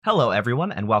Hello,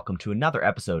 everyone, and welcome to another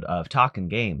episode of Talking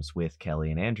Games with Kellie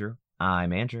and Andrew.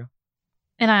 I'm Andrew.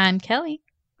 And I'm Kelly.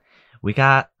 We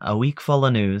got a week full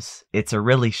of news. It's a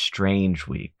really strange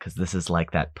week because this is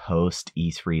like that post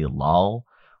E3 lull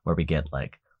where we get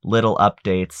like little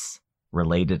updates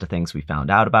related to things we found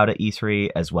out about at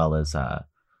E3, as well as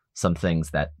some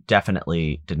things that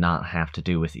definitely did not have to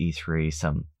do with E3.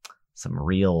 Some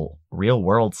real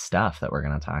world stuff that we're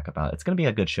going to talk about. It's going to be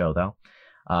a good show, though.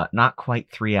 Not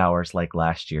quite 3 hours like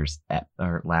last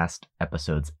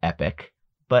episode's epic,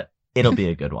 but it'll be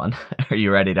a good one. Are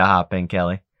you ready to hop in,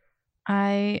 Kelly?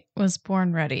 I was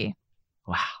born ready.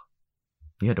 Wow,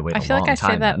 you had to wait I a feel long like I say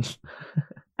time that. then.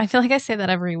 I feel like I say that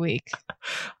every week.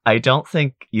 I don't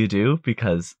think you do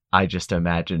because I just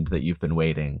imagined that you've been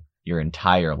waiting your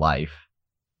entire life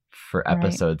for Right.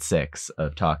 episode 6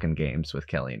 of Talking Games with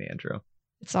Kelly and Andrew.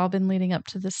 It's all been leading up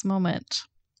to this moment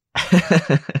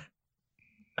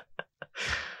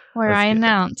where Let's I get it.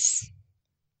 announce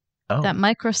Oh, that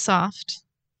Microsoft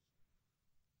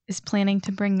is planning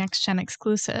to bring next-gen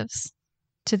exclusives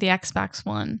to the Xbox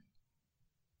One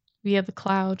via the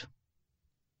cloud.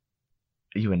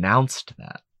 you announced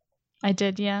that. I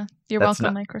did, yeah. You're That's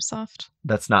welcome, Microsoft.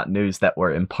 That's not news that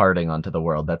we're imparting onto the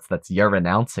world. That's you're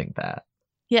announcing that.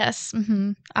 Yes,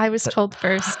 I was told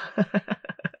first,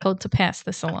 told to pass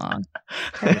this along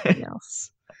to everybody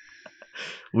else.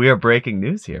 We are breaking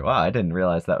news here. Wow, I didn't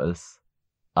realize that was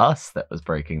us that was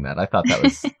breaking that. I thought that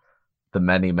was the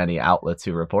many outlets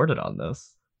who reported on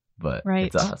this, but Right.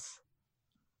 it's us.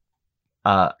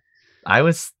 I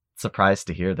was surprised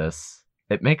to hear this.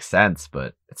 It makes sense,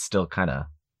 but it's still it's a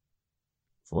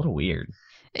little weird.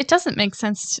 It doesn't make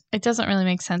sense. It doesn't really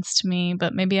make sense to me,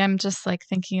 but maybe I'm just like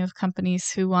thinking of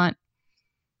companies who want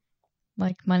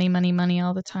like money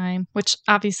all the time, which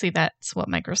obviously that's what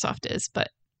Microsoft is, but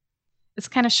it's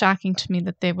kind of shocking to me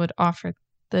that they would offer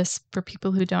this for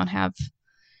people who don't have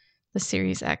the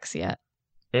Series X yet.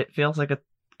 It feels like it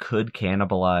could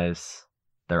cannibalize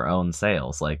their own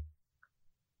sales. Like,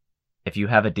 if you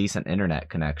have a decent internet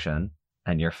connection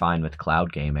and you're fine with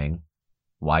cloud gaming,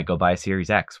 why go buy a Series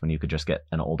X when you could just get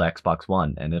an old Xbox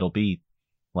One and it'll be,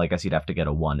 well, I guess you'd have to get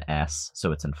a One S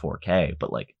so it's in 4K,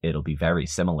 but like it'll be very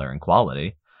similar in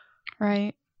quality.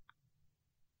 Right.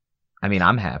 I mean,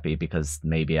 I'm happy because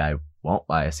maybe I won't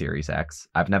buy a Series X.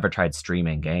 I've never tried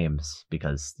streaming games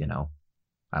because,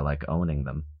 I like owning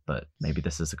them, but maybe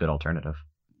this is a good alternative.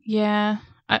 Yeah.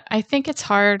 I think it's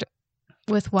hard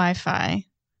with Wi-Fi.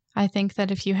 I think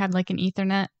that if you had like an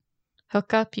Ethernet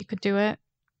hookup, you could do it.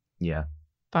 Yeah.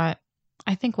 But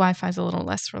I think Wi-Fi is a little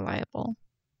less reliable.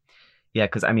 Yeah,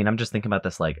 because I mean, I'm just thinking about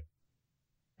this like,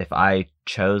 if I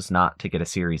chose not to get a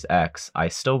Series X, I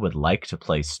still would like to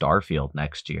play Starfield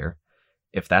next year.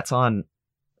 If that's on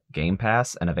Game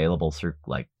Pass and available through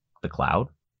like the cloud,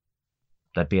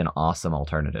 that'd be an awesome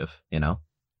alternative,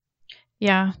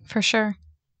 Yeah, for sure.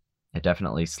 It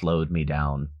definitely slowed me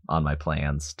down on my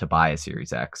plans to buy a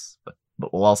Series X, but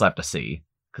we'll also have to see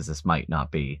because this might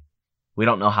not be. We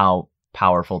don't know how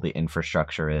powerful the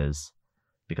infrastructure is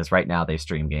because right now they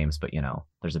stream games, but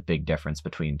there's a big difference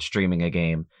between streaming a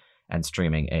game and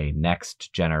streaming a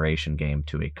next generation game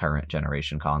to a current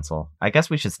generation console. I guess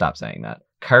we should stop saying that.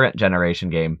 Current generation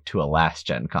game to a last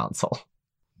gen console.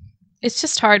 It's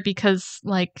just hard because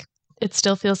like it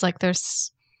still feels like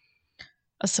there's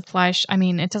a supply. I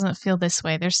mean, it doesn't feel this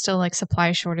way. There's still like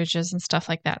supply shortages and stuff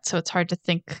like that. So it's hard to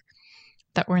think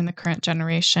that we're in the current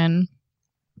generation.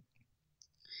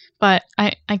 But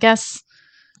I guess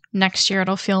next year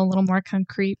it'll feel a little more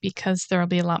concrete because there will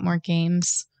be a lot more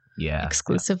games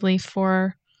exclusively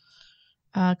for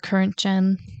current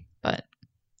gen. But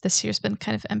this year's been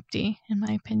kind of empty, in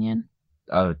my opinion.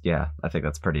 Oh, yeah. I think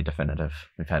that's pretty definitive.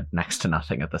 We've had next to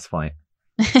nothing at this point.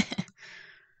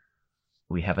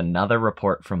 We have another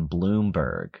report from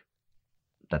Bloomberg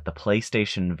that the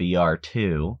PlayStation VR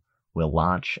 2 will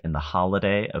launch in the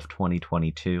holiday of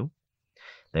 2022.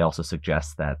 They also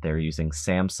suggest that they're using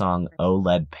Samsung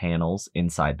OLED panels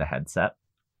inside the headset.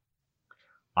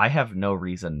 I have no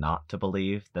reason not to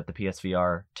believe that the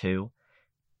PSVR 2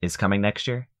 is coming next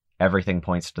year. Everything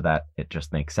points to that. It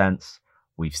just makes sense.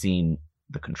 We've seen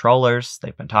the controllers.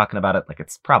 They've been talking about it. Like,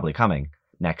 it's probably coming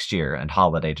next year, and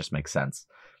holiday just makes sense.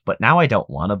 But now I don't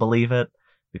want to believe it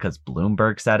because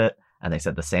Bloomberg said it, and they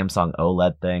said the Samsung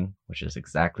OLED thing, which is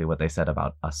exactly what they said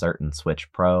about a certain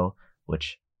Switch Pro,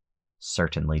 which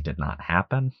certainly did not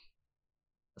happen.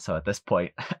 So at this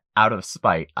point, out of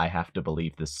spite, I have to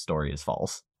believe this story is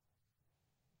false.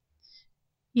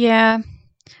 Yeah,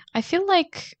 I feel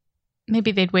like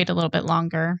maybe they'd wait a little bit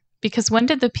longer because when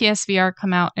did the PSVR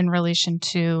come out in relation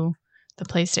to the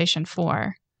PlayStation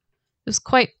 4? was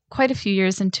quite a few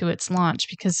years into its launch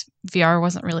because VR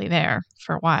wasn't really there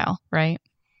for a while, right?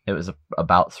 It was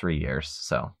about 3 years,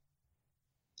 so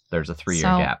there's a 3-year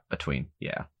So gap between.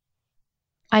 Yeah.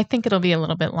 I think it'll be a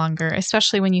little bit longer,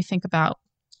 especially when you think about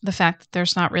the fact that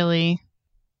there's not really,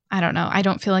 I don't know, I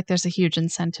don't feel like there's a huge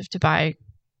incentive to buy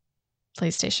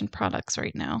PlayStation products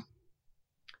right now.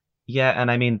 Yeah, and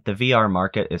I mean the VR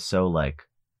market is so like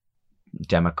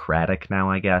democratic now,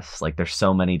 I guess. Like there's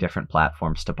so many different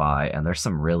platforms to buy and there's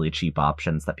some really cheap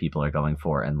options that people are going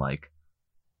for, and like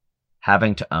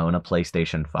having to own a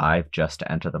PlayStation 5 just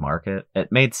to enter the market,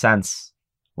 it made sense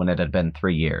when it had been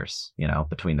 3 years,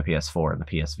 between the PS4 and the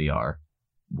PSVR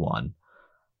 1.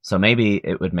 So maybe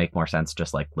it would make more sense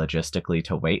just like logistically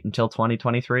to wait until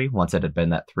 2023 once it had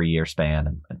been that 3-year span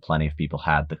and plenty of people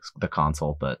had the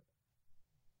console, but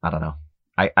I don't know.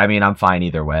 I mean, I'm fine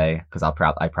either way because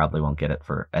I probably won't get it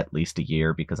for at least a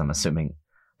year because I'm assuming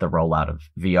the rollout of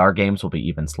VR games will be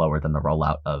even slower than the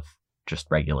rollout of just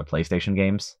regular PlayStation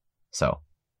games. So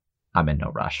I'm in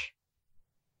no rush.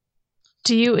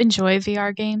 Do you enjoy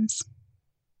VR games?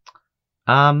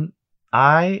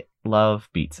 I love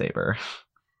Beat Saber.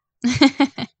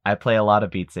 I play a lot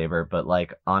of Beat Saber, but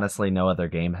like honestly, no other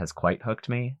game has quite hooked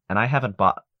me, and I haven't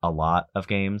bought a lot of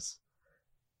games.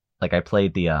 Like I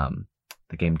played the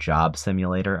game Job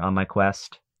Simulator on my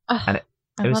Quest, and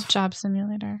I love Job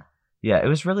Simulator. Yeah, it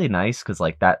was really nice because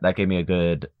like that gave me a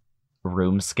good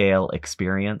room scale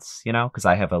experience, because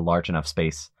I have a large enough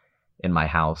space in my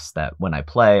house that when I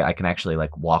play, I can actually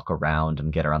like walk around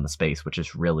and get around the space, which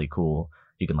is really cool.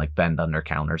 You can like bend under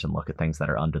counters and look at things that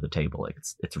are under the table. Like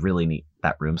it's really neat,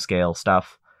 that room scale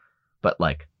stuff. But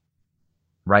like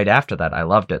right after that, I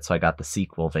loved it, so I got the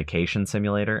sequel Vacation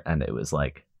Simulator, and it was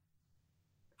like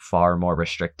far more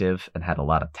restrictive and had a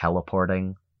lot of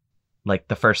teleporting. Like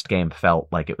the first game felt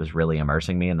like it was really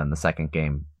immersing me, and then the second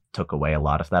game took away a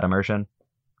lot of that immersion.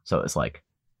 So it was like,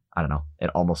 I don't know, it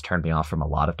almost turned me off from a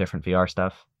lot of different VR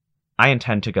stuff. I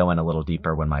intend to go in a little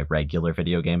deeper when my regular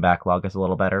video game backlog is a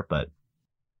little better, but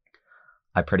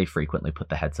I pretty frequently put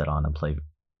the headset on and play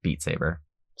Beat Saber.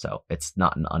 So it's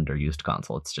not an underused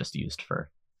console, it's just used for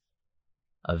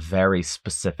a very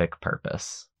specific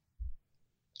purpose.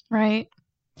 Right.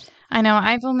 I know.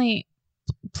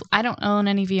 I don't own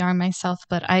any VR myself,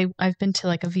 but I've been to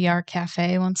like a VR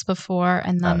cafe once before,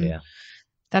 and then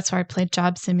that's where I played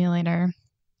Job Simulator,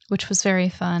 which was very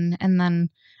fun. And then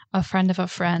a friend of a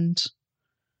friend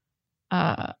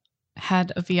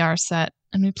had a VR set,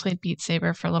 and we played Beat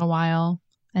Saber for a little while,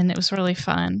 and it was really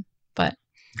fun. But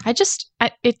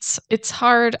it's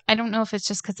hard. I don't know if it's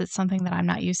just because it's something that I'm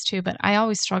not used to, but I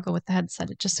always struggle with the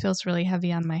headset. It just feels really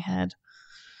heavy on my head.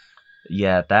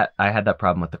 Yeah, that I had that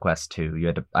problem with the Quest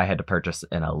 2. I had to purchase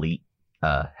an Elite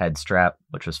head strap,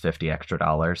 which was $50 extra,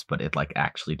 but it like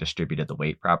actually distributed the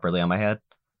weight properly on my head.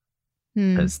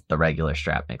 Because the regular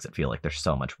strap makes it feel like there's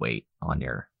so much weight on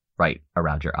your right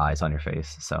around your eyes, on your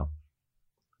face. So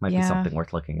might be something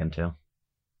worth looking into.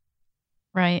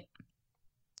 Right.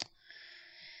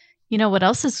 You know what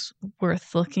else is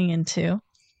worth looking into?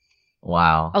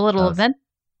 Wow. A little event.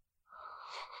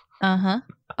 A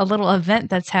little event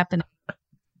that's happening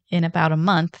in about a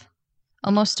month.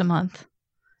 Almost a month.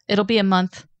 It'll be a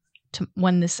month to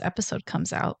when this episode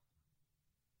comes out.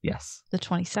 Yes. The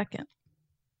 22nd.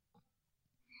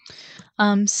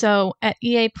 So at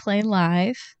EA Play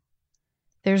Live,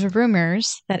 there's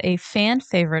rumors that a fan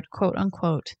favorite, quote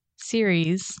unquote,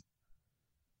 series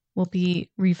will be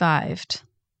revived.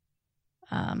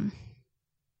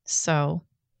 So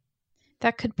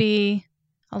that could be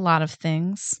a lot of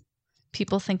things.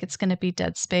 People think it's going to be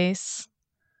Dead Space.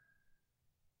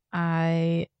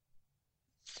 I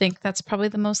think that's probably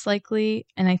the most likely,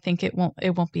 and I think it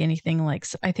won't be anything like,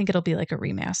 I think it'll be like a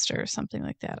remaster or something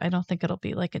like that. I don't think it'll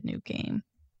be like a new game.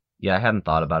 Yeah, I hadn't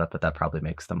thought about it, but that probably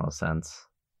makes the most sense.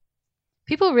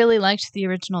 People really liked the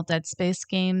original Dead Space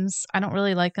games. I don't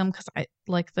really like them because I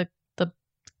like the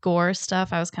gore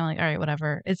stuff. I was kind of like, all right,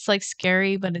 whatever. It's like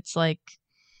scary, but it's like,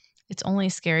 it's only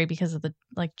scary because of the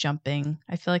like jumping.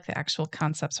 I feel like the actual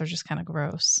concepts are just kind of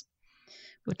gross,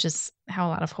 which is how a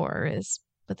lot of horror is.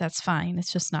 But that's fine.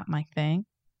 It's just not my thing.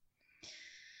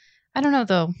 I don't know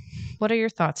though. What are your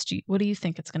thoughts? What do you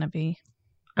think it's going to be?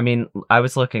 I mean, I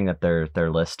was looking at their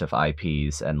list of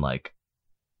IPs, and like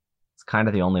it's kind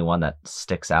of the only one that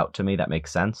sticks out to me that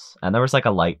makes sense. And there was like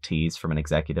a light tease from an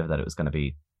executive that it was going to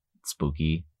be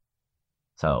spooky.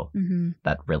 So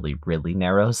that really, really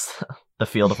narrows the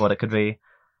field of what it could be.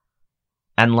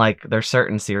 And like there's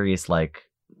certain series like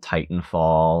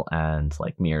Titanfall and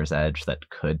like Mirror's Edge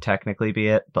that could technically be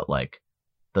it, but like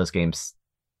those games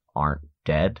aren't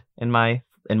dead in my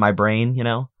brain,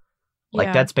 Like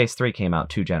Yeah, Dead Space 3 came out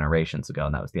 2 generations ago,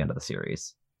 and that was the end of the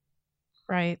series.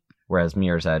 right. Whereas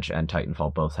Mirror's Edge and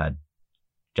Titanfall both had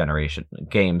generation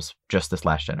games just this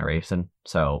last generation.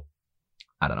 So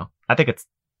I don't know. I think it's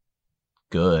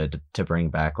good to bring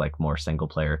back like more single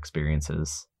player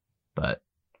experiences, but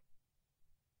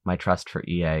my trust for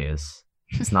EA is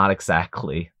it's not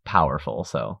exactly powerful,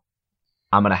 so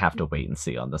I'm gonna have to wait and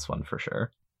see on this one for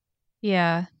sure.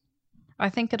 Yeah. I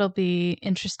think it'll be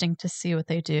interesting to see what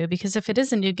they do because if it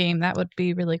is a new game, that would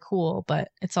be really cool. But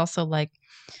it's also like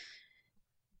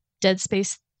Dead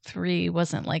Space 3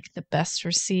 wasn't like the best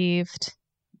received.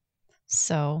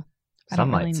 So I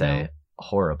Some don't really might know. say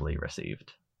horribly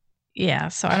received. Yeah.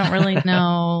 So I don't really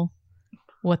know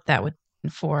what that would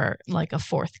mean for like a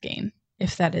fourth game,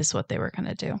 if that is what they were going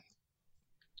to do.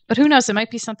 But who knows? It might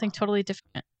be something totally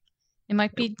different. It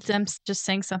might be them just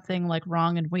saying something like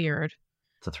wrong and weird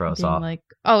To throw and us being off. like,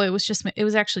 "Oh, it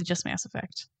was actually just Mass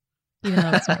Effect." Even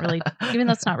though it's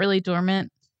not really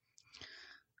dormant,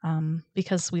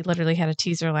 because we literally had a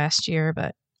teaser last year,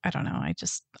 but I don't know.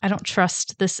 I don't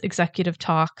trust this executive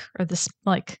talk or this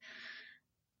like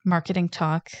marketing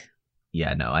talk.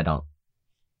 Yeah, no, I don't.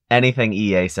 Anything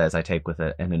EA says, I take with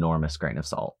it an enormous grain of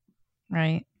salt.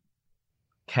 Right.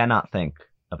 Cannot think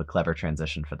of a clever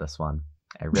transition for this one.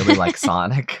 I really like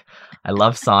Sonic. I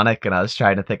love Sonic, and I was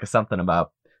trying to think of something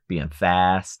about being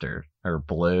fast or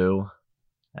blue,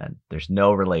 and there's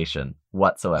no relation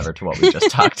whatsoever to what we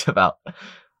just talked about.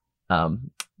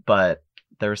 But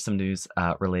there was some news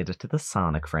related to the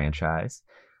Sonic franchise.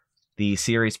 The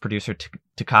series producer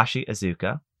Takashi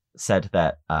Iizuka said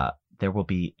that there will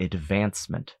be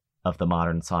advancement of the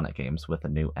modern Sonic games with a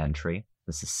new entry.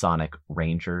 This is Sonic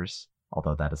Rangers,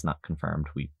 although that is not confirmed.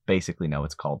 We basically know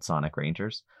it's called Sonic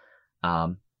Rangers.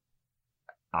 I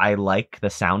like the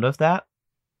sound of that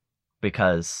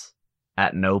because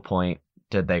at no point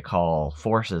did they call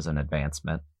Forces an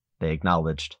advancement. They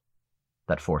acknowledged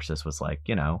that Forces was like,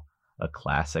 a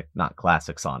classic, not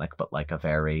classic Sonic, but like a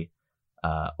very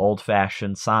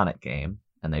old-fashioned Sonic game,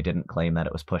 and they didn't claim that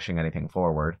it was pushing anything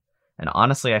forward. And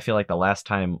honestly, I feel like the last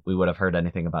time we would have heard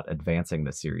anything about advancing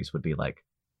this series would be like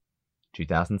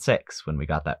 2006, when we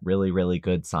got that really, really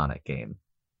good Sonic game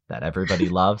that everybody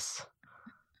loves.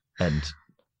 And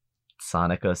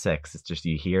Sonic 06, it's just,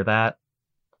 you hear that,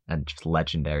 and just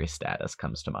legendary status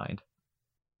comes to mind.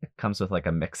 It comes with like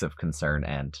a mix of concern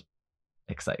and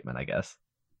excitement, I guess.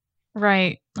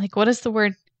 Right. Like, what does the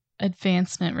word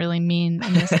advancement really mean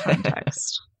in this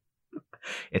context?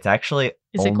 It's actually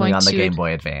Is it only going on the to Game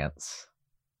Boy Advance.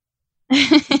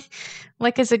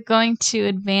 like, is it going to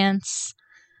advance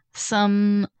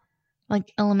some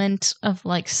like element of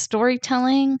like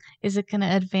storytelling? Is it going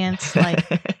to advance like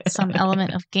some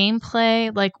element of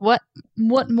gameplay? Like what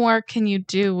more can you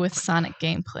do with Sonic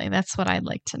gameplay? That's what I'd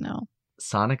like to know.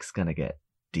 Sonic's gonna get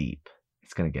deep.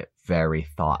 It's gonna get very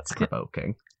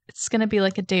thought-provoking. It's going to be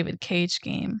like a David Cage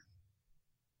game.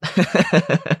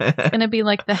 It's going to be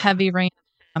like the Heavy Rain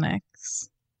of Sonics.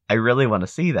 I really want to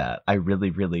see that. I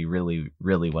really, really, really,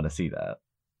 really want to see that.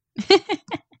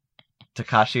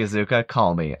 Takashi Iizuka,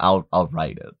 call me. I'll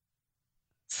write it.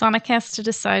 Sonic has to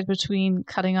decide between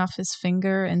cutting off his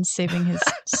finger and saving his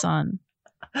son.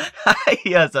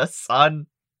 He has a son.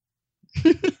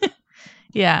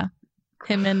 Yeah,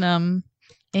 him and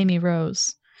Amy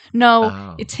Rose. No,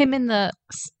 Oh. it's him and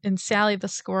Sally the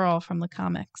squirrel from the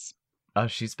comics. Oh,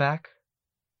 she's back?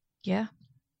 Yeah.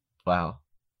 Wow.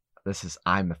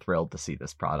 I'm thrilled to see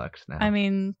this product now. I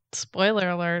mean, spoiler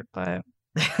alert, but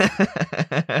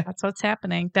that's what's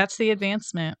happening. That's the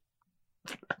advancement.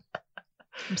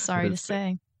 I'm sorry to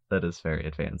say. That is very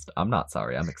advanced. I'm not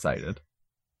sorry. I'm excited.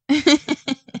 You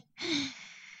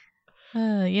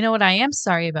know what I am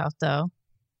sorry about, though?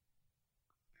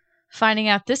 Finding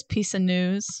out this piece of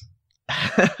news.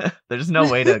 There's no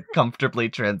way to comfortably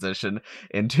transition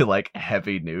into like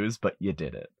heavy news, but you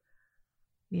did it.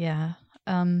 Yeah.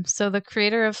 So the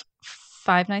creator of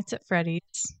Five Nights at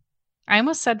Freddy's, I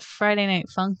almost said Friday Night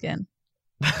Funkin',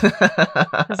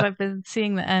 because I've been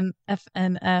seeing the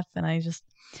NFNF, and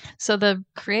so the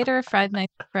creator of Five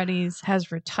Nights at Freddy's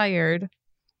has retired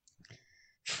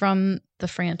from the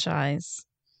franchise.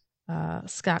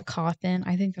 Scott Cawthon,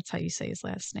 I think that's how you say his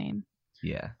last name.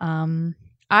 Yeah.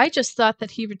 I just thought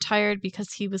that he retired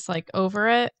because he was like over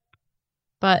it,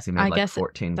 but he made like guess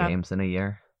 14 games in a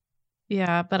year.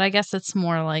 Yeah, but I guess it's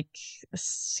more like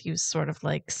he was sort of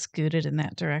like scooted in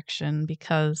that direction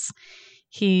because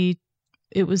it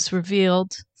was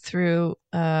revealed through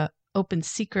Open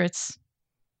Secrets,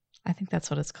 I think that's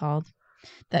what it's called,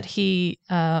 that he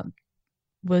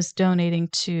was donating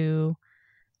to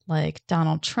like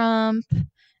Donald Trump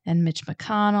and Mitch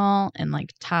McConnell and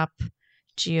like top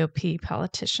GOP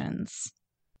politicians.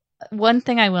 One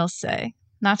thing I will say,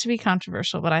 not to be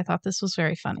controversial, but I thought this was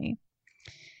very funny.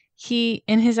 He,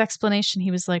 in his explanation,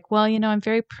 he was like, well, I'm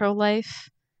very pro-life.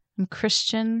 I'm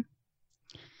Christian.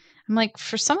 I'm like,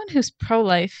 for someone who's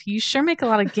pro-life, you sure make a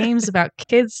lot of games about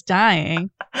kids dying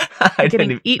I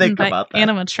getting eaten by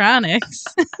animatronics.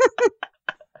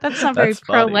 That's not very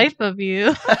pro-life of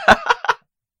you.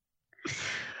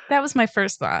 That was my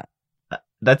first thought.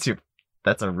 That's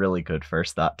a really good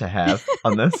first thought to have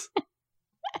on this.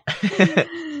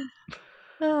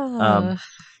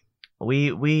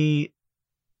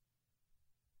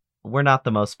 We're not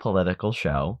the most political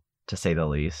show, to say the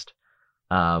least.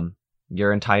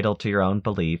 You're entitled to your own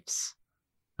beliefs.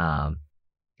 And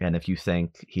if you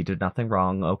think he did nothing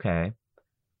wrong, okay.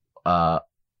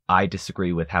 I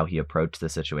disagree with how he approached the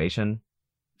situation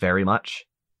very much,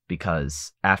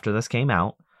 because after this came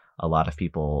out, a lot of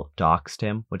people doxed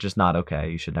him, which is not okay.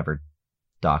 You should never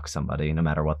dox somebody, no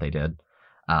matter what they did.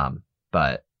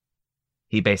 But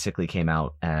he basically came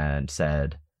out and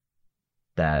said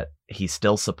that he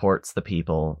still supports the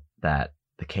people that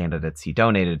the candidates he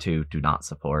donated to do not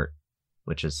support,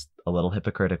 which is a little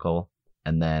hypocritical,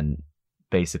 and then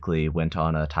basically went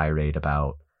on a tirade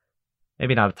about,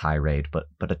 maybe not a tirade, but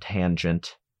a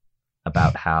tangent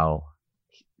about how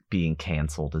being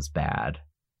canceled is bad.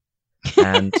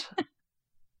 And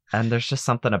there's just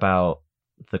something about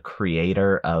the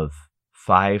creator of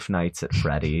Five Nights at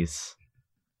Freddy's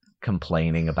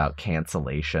complaining about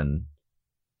cancellation.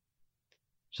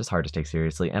 It's just hard to take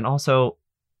seriously. And also,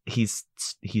 he's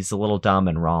a little dumb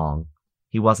and wrong.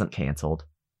 He wasn't canceled.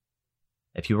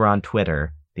 If you were on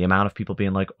Twitter, the amount of people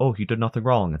being like, oh, he did nothing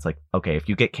wrong. It's like, okay, if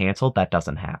you get canceled, that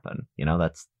doesn't happen.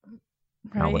 That's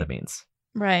not what it means.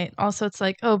 Right. Also, it's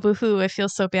like, oh, boo-hoo, I feel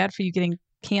so bad for you getting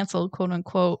canceled, quote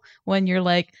unquote, when you're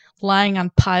like lying on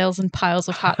piles and piles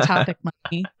of Hot Topic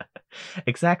money.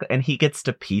 Exactly. And he gets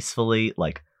to peacefully,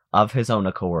 like, of his own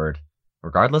accord,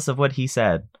 regardless of what he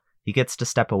said, he gets to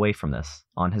step away from this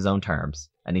on his own terms.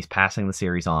 And he's passing the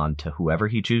series on to whoever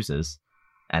he chooses,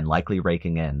 and likely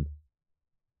raking in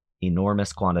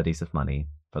enormous quantities of money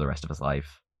for the rest of his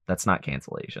life. That's not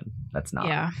cancellation. That's not.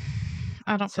 Yeah.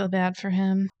 I don't feel bad for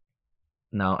him.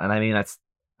 No, and I mean,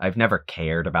 I've never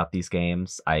cared about these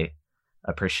games. I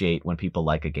appreciate when people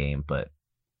like a game, but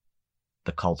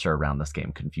the culture around this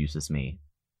game confuses me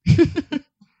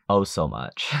oh so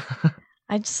much.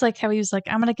 I just like how he was like,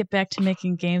 I'm gonna get back to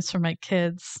making games for my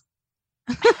kids.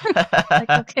 Like,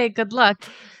 okay, good luck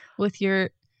with your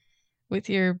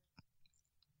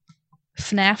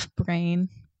FNAF brain.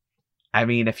 I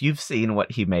mean, if you've seen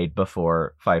what he made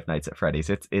before Five Nights at Freddy's,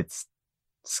 it's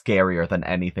scarier than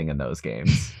anything in those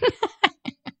games.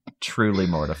 Truly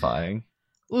mortifying.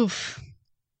 Oof.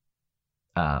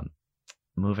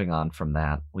 Moving on from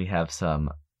that, we have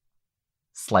some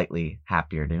slightly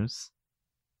happier news.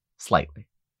 Slightly.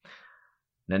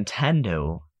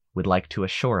 Nintendo would like to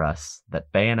assure us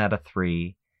that Bayonetta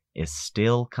 3 is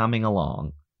still coming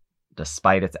along,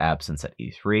 despite its absence at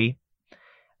E3.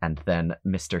 And then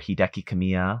Mr. Hideki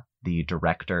Kamiya, the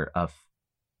director of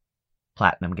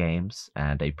Platinum Games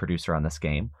and a producer on this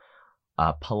game,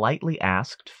 politely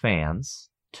asked fans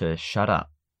to shut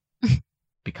up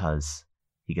because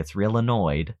he gets real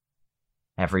annoyed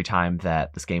every time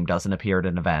that this game doesn't appear at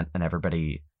an event and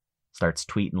everybody starts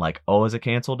tweeting like, oh, is it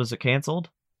canceled? Is it canceled?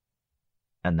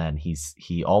 And then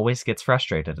he always gets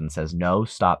frustrated and says, no,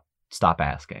 stop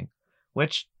asking,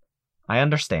 which I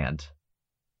understand.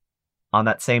 On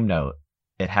that same note,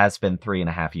 it has been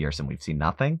 3.5 years and we've seen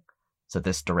nothing. So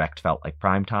this direct felt like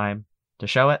prime time to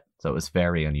show it. So it was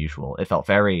very unusual. It felt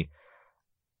very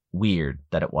weird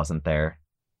that it wasn't there.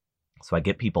 So I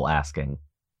get people asking.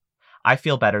 I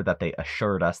feel better that they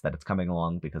assured us that it's coming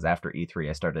along, because after E3,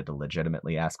 I started to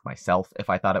legitimately ask myself if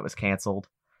I thought it was canceled.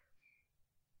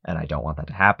 And I don't want that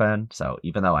to happen. So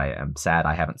even though I am sad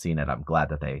I haven't seen it, I'm glad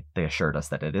that they assured us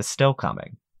that it is still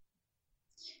coming.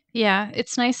 Yeah,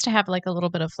 it's nice to have like a little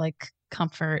bit of like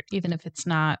comfort, even if it's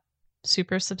not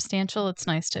super substantial. It's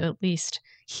nice to at least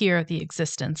hear the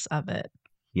existence of it.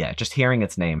 Yeah, just hearing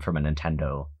its name from a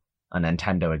Nintendo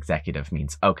executive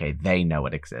means, okay, they know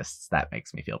it exists. That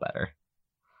makes me feel better.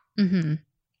 Mm-hmm.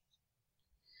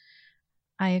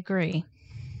 I agree.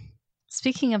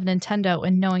 Speaking of Nintendo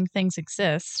and knowing things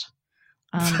exist,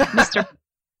 Mr.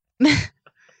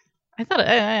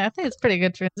 I think it's a pretty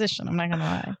good transition. I'm not gonna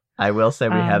lie. I will say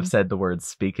we have said the word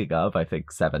 "speaking of" I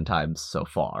think 7 times so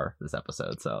far this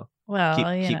episode. So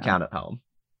keep count at home.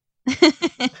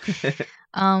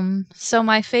 So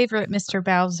my favorite Mr.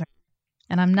 Bowser,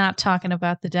 and I'm not talking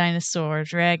about the dinosaur,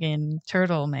 dragon,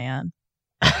 turtle man.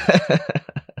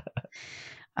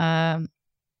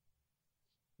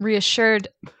 Reassured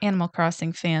Animal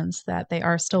Crossing fans that they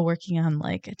are still working on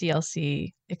like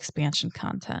DLC expansion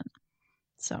content.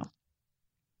 So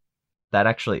That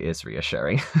actually is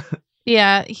reassuring.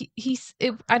 yeah,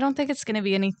 I don't think it's going to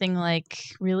be anything like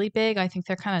really big. I think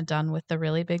they're kind of done with the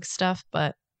really big stuff,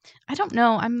 but I don't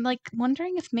know. I'm like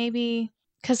wondering if maybe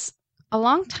because a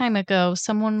long time ago,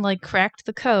 someone like cracked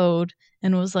the code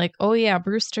and was like, "Oh yeah,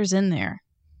 Brewster's in there,"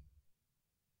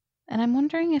 and I'm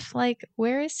wondering if like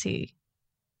where is he?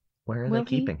 Where are they Will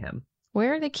he? keeping him?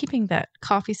 Where are they keeping that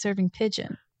coffee serving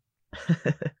pigeon?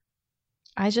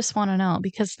 I just want to know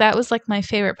because that was like my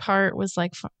favorite part was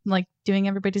like doing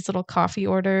everybody's little coffee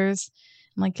orders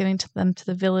and like giving to them to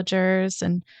the villagers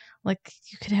and like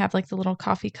you could have like the little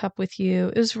coffee cup with you.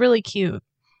 It was really cute.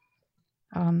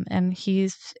 And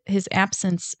his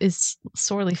absence is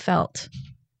sorely felt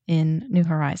in New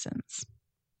Horizons.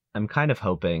 I'm kind of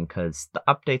hoping because the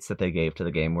updates that they gave to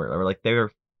the game were like they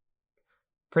were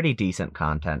pretty decent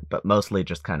content, but mostly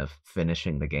just kind of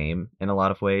finishing the game in a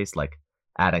lot of ways, like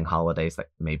adding holidays that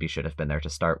maybe should have been there to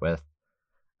start with.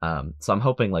 So I'm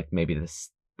hoping like maybe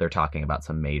they're talking about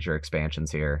some major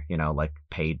expansions here, like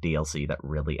paid DLC that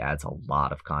really adds a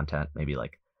lot of content, maybe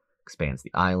like expands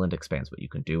the island, expands what you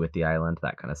can do with the island,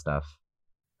 that kind of stuff.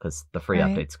 Because the free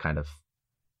Right. updates kind of,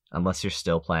 unless you're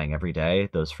still playing every day,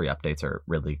 those free updates are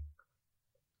really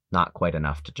not quite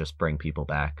enough to just bring people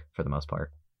back for the most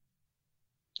part.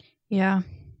 Yeah.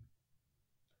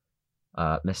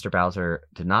 Mr. Bowser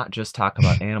did not just talk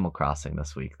about Animal Crossing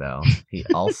this week, though. He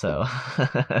also.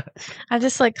 I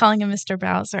just like calling him Mr.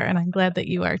 Bowser, and I'm glad that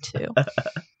you are too.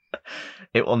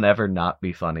 It will never not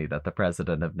be funny that the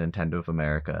president of Nintendo of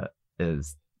America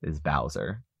is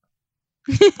Bowser.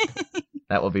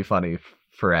 That will be funny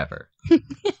forever.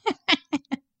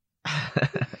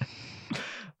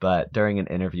 But during an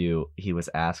interview, he was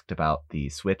asked about the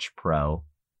Switch Pro,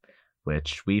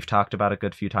 which we've talked about a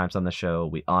good few times on the show.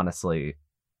 We honestly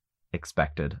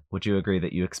expected. Would you agree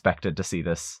that you expected to see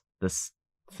this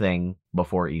thing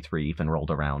before E3 even rolled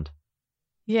around?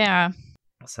 Yeah.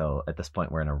 So at this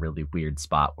point, we're in a really weird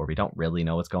spot where we don't really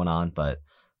know what's going on, but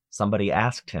somebody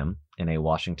asked him in a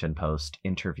Washington Post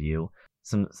interview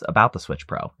about the Switch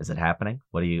Pro. Is it happening?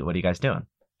 What are you guys doing?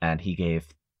 And he gave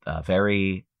a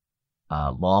very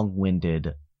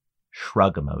long-winded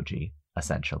shrug emoji,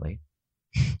 essentially,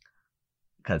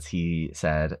 because he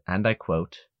said, and I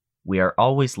quote, "We are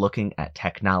always looking at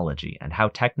technology and how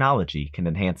technology can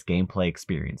enhance gameplay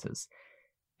experiences.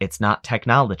 It's not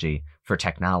technology for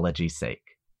technology's sake."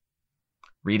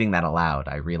 Reading that aloud,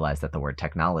 I realized that the word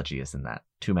technology is in that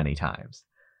too many times.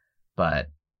 But,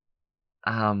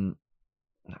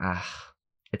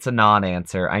 it's a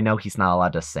non-answer. I know he's not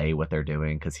allowed to say what they're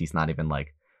doing because he's not even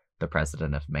like the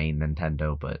president of main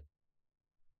Nintendo, but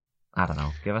I don't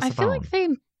know. Give us I a feel bone. like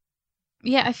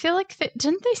I feel like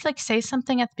didn't they like say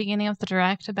something at the beginning of the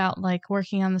direct about like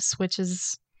working on the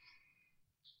Switch's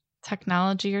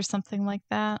technology or something like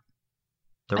that?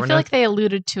 I feel like they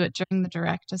alluded to it during the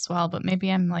direct as well, but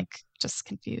maybe I'm like just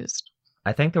confused.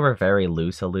 I think there were very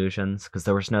loose allusions because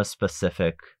there was no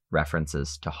specific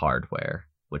references to hardware,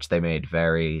 which they made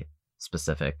very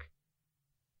specific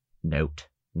note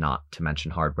not to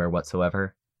mention hardware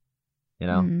whatsoever.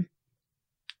 Mm.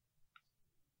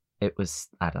 It was,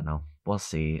 I don't know. We'll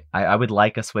see. I would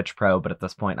like a Switch Pro, but at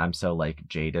this point I'm so like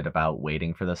jaded about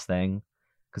waiting for this thing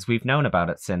because we've known about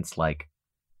it since like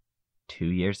 2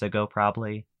 years ago,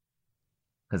 probably.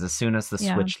 Because as soon as the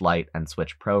Switch Lite and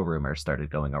Switch Pro rumors started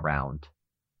going around,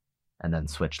 and then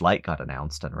Switch Lite got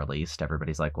announced and released,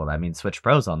 everybody's like, well, that means Switch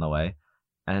Pro's on the way.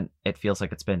 And it feels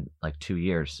like it's been like 2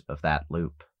 years of that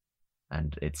loop.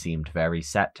 And it seemed very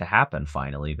set to happen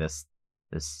finally this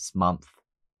month.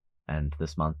 And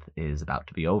this month is about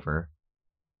to be over.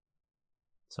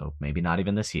 So maybe not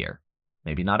even this year.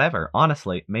 Maybe not ever.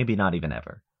 Honestly, maybe not even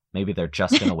ever. Maybe they're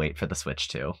just going to wait for the Switch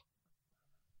 2.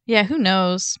 Yeah, who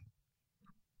knows?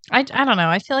 I don't know.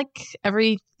 I feel like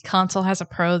every console has a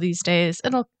Pro these days.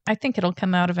 I think it'll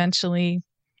come out eventually.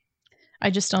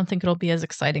 I just don't think it'll be as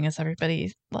exciting as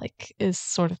everybody like is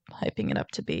sort of hyping it up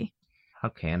to be. How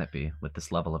can it be with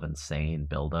this level of insane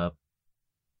buildup?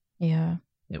 Yeah.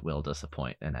 It will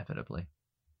disappoint inevitably.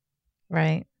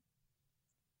 Right.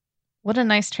 What a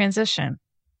nice transition.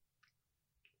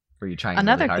 Were you trying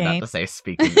really hard not to say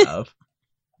speaking of?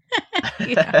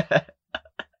 Yeah.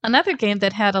 Another game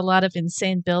that had a lot of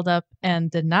insane buildup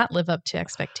and did not live up to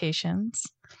expectations.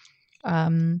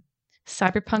 Cyberpunk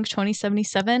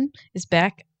 2077 is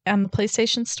back on the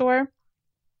PlayStation Store.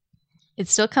 It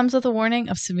still comes with a warning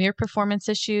of severe performance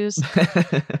issues.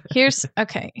 Here's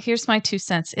my 2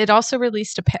 cents. It also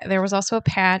released there was also a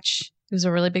patch. It was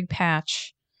a really big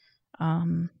patch.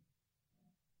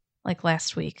 Like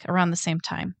last week, around the same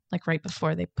time, like right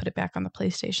before they put it back on the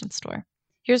PlayStation Store.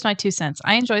 Here's my 2 cents.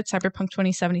 I enjoyed Cyberpunk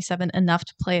 2077 enough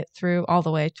to play it through all the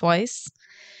way twice.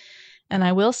 And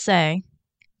I will say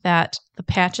that the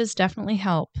patches definitely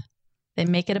help. They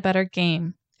make it a better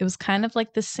game. It was kind of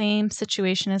like the same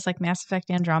situation as like Mass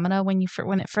Effect Andromeda when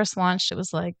it first launched. It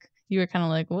was like you were kind of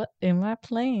like, "What am I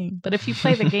playing?" But if you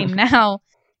play the game now,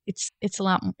 it's a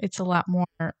lot more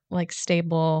like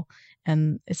stable,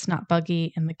 and it's not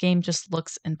buggy, and the game just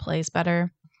looks and plays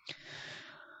better.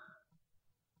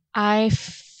 I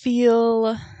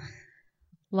feel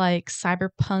like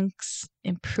Cyberpunk's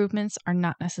improvements are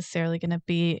not necessarily going to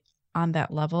be on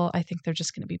that level. I think they're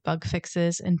just going to be bug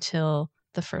fixes until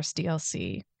the first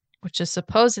DLC, which is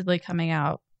supposedly coming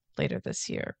out later this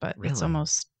year, but Really? it's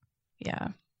almost, yeah.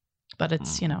 But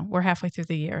it's, we're halfway through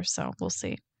the year, so we'll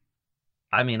see.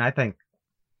 I mean, I think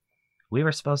we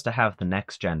were supposed to have the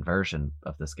next gen version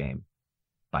of this game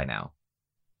by now.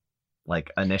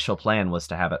 Like, initial plan was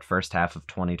to have it first half of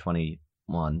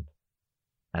 2021,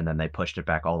 and then they pushed it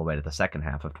back all the way to the second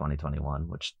half of 2021,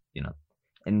 which,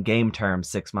 in game terms,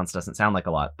 6 months doesn't sound like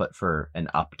a lot, but for an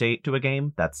update to a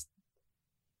game, that's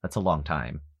a long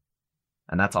time.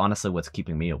 And that's honestly what's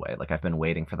keeping me away. Like, I've been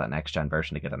waiting for that next gen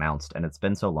version to get announced, and it's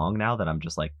been so long now that I'm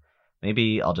just like,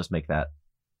 maybe I'll just make that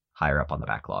higher up on the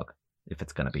backlog if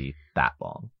it's going to be that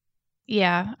long.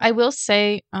 Yeah, I will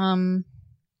say,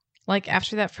 like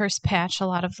after that first patch, a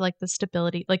lot of like the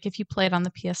stability, like if you play it on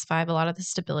the PS5, a lot of the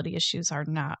stability issues are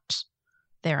not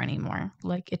there anymore.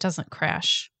 Like it doesn't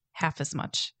crash half as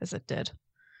much as it did.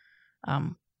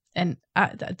 And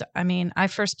I mean, I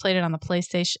first played it on the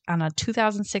PlayStation, on a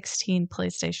 2016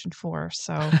 PlayStation 4.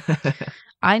 So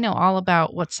I know all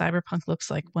about what Cyberpunk looks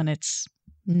like when it's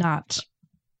not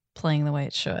playing the way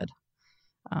it should.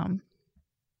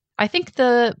 I think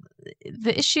the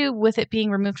issue with it being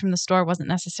removed from the store wasn't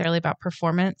necessarily about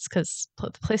performance, because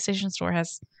the PlayStation Store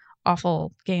has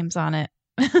awful games on it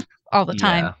all the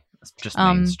time. Yeah, it's just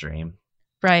mainstream.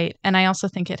 Right. And I also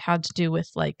think it had to do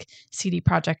with like CD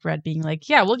Projekt Red being like,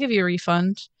 yeah, we'll give you a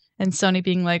refund. And Sony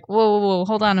being like, whoa,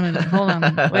 hold on a minute.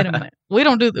 Wait a minute. We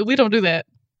don't do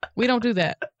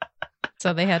that.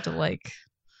 So they had to like,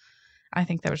 I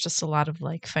think there was just a lot of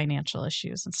like financial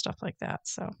issues and stuff like that.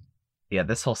 So yeah,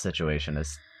 this whole situation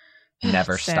has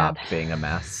never stopped being a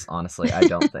mess, honestly. I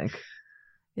don't think.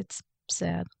 It's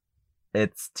sad.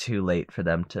 It's too late for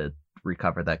them to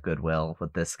recover that goodwill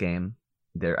with this game.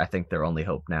 I think their only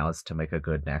hope now is to make a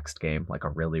good next game, like a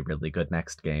really, really good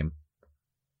next game.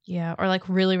 Yeah, or like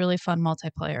really, really fun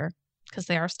multiplayer, because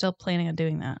they are still planning on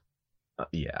doing that.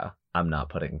 Yeah, I'm not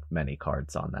putting many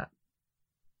cards on that.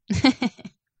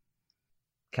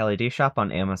 Kelly, do you shop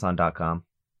on Amazon.com?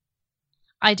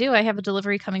 I do. I have a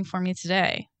delivery coming for me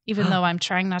today, even though I'm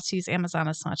trying not to use Amazon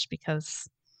as much because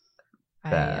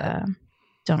I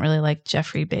don't really like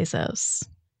Jeffrey Bezos.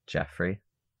 Jeffrey?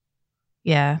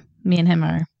 Yeah, me and him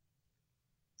are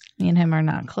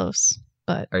not close.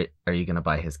 But are you gonna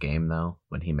buy his game though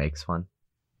when he makes one?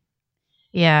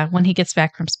 Yeah, when he gets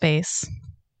back from space.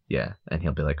 Yeah, and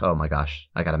he'll be like, "Oh my gosh,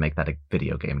 I gotta make that a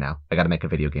video game now. I gotta make a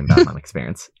video game about my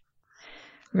experience."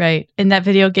 Right, and that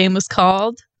video game was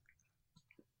called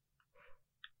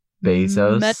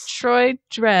Bezos Metroid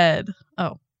Dread.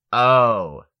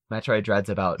 Oh, Metroid Dread's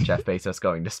about Jeff Bezos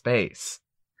going to space.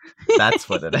 That's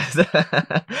what it is.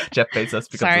 Jeff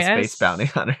Bezos becomes a space bounty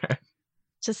hunter.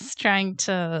 Just trying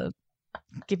to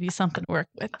give you something to work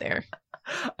with there.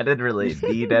 I didn't really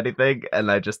need anything,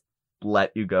 and I just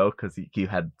let you go because you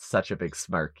had such a big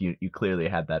smirk. You clearly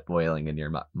had that boiling in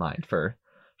your mind for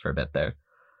a bit there.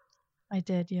 I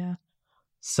did, yeah.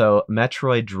 So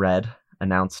Metroid Dread,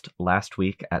 announced last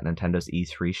week at Nintendo's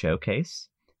E3 showcase,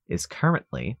 is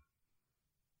currently,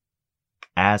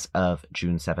 as of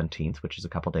June 17th, which is a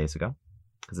couple days ago,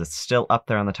 because it's still up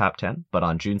there on the top 10, but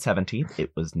on June 17th,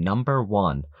 it was number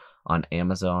 1 on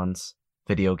Amazon's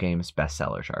video games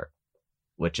bestseller chart,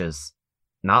 which is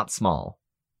not small.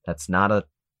 That's not a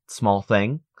small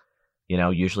thing. You know,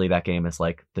 usually that game is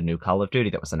like the new Call of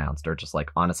Duty that was announced, or just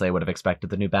like, honestly, I would have expected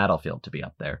the new Battlefield to be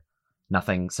up there.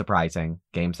 Nothing surprising.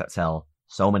 Games that sell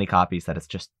so many copies that it's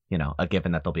just, a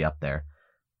given that they'll be up there.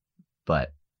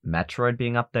 But Metroid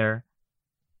being up there,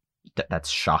 that's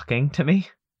shocking to me.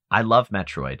 I love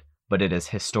Metroid, but it is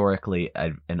historically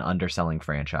an underselling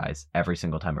franchise every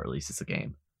single time it releases a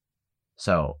game.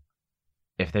 So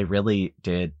if they really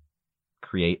did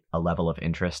create a level of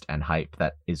interest and hype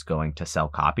that is going to sell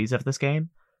copies of this game,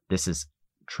 this is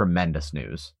tremendous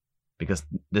news, because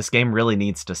this game really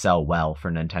needs to sell well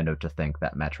for Nintendo to think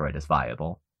that Metroid is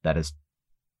viable. That is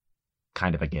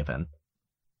kind of a given,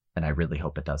 and I really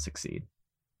hope it does succeed.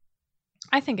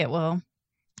 I think it will.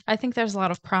 I think there's a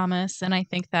lot of promise, and I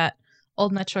think that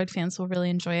old Metroid fans will really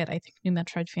enjoy it. I think new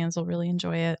Metroid fans will really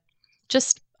enjoy it,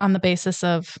 just on the basis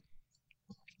of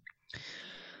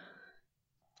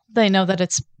they know that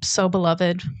it's so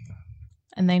beloved,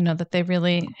 and they know that they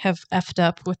really have effed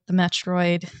up with the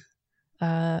Metroid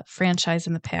franchise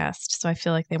in the past. So I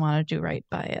feel like they want to do right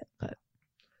by it. But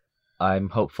I'm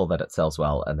hopeful that it sells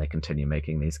well and they continue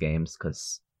making these games,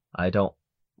 because I don't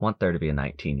want there to be a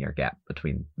 19-year gap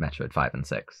between Metroid 5 and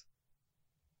 6.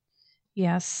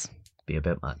 Yes. Be a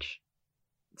bit much.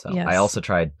 So yes.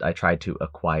 I tried to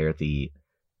acquire the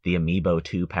Amiibo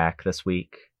 2-pack this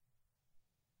week.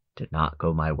 Did not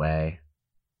go my way.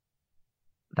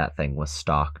 That thing was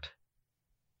stocked.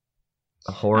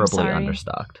 Horribly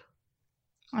understocked.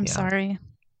 I'm sorry.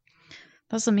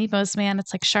 Those Amiibos, man,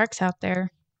 it's like sharks out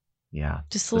there. Yeah.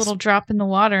 Just a little drop in the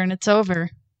water and it's over.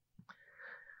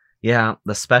 Yeah,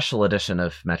 the special edition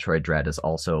of Metroid Dread is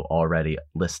also already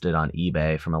listed on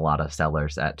eBay from a lot of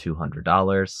sellers at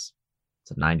 $200. It's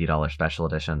a $90 special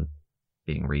edition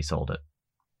being resold at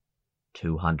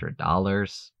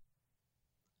 $200.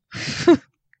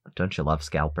 Don't you love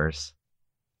scalpers?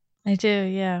 I do,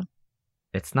 yeah.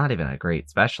 It's not even a great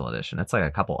special edition. It's like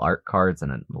a couple art cards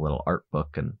and a little art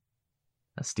book and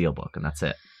a steel book, and that's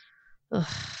it. Ugh.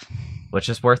 Which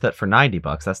is worth it for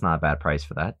 $90. That's not a bad price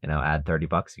for that. Add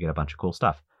 $30, you get a bunch of cool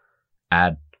stuff.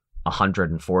 Add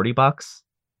 $140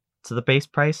 to the base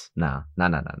price? No.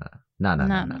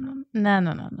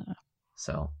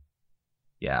 So,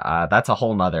 yeah, that's a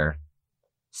whole nother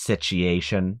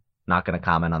situation. Not going to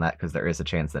comment on that because there is a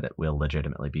chance that it will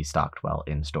legitimately be stocked well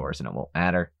in stores and it won't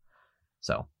matter.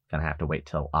 So, gonna have to wait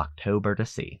till October to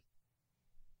see.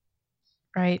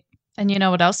 Right. And you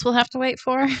know what else we'll have to wait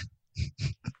for?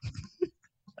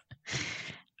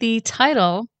 The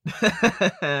title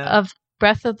of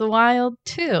Breath of the Wild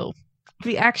 2.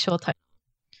 The actual title.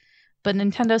 But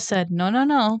Nintendo said,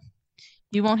 no.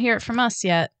 You won't hear it from us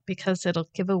yet because it'll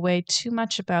give away too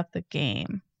much about the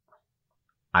game.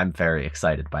 I'm very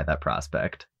excited by that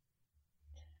prospect.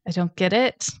 I don't get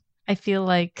it. I feel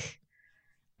like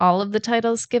all of the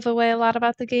titles give away a lot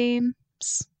about the games.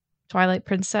 Twilight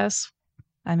Princess.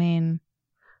 I mean,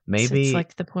 maybe it's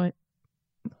like the point.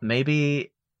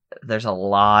 Maybe there's a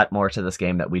lot more to this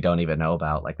game that we don't even know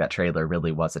about. Like, that trailer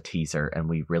really was a teaser, and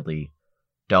we really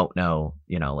don't know,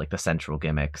 like the central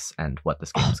gimmicks and what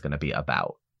this game is going to be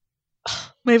about.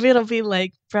 Maybe it'll be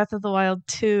like Breath of the Wild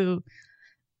 2,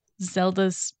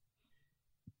 Zelda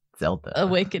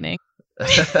Awakening.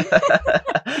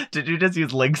 Did you just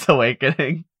use Link's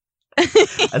Awakening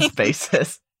as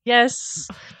basis? Yes,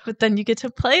 but then you get to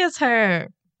play as her.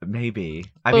 Maybe.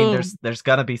 I mean, there's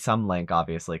gonna be some Link,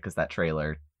 obviously, because that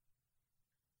trailer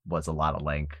was a lot of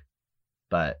Link.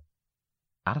 But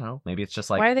I don't know. Maybe it's just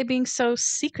like, why are they being so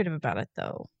secretive about it,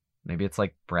 though? Maybe it's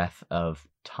like Breath of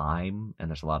Time, and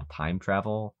there's a lot of time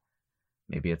travel.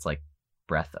 Maybe it's like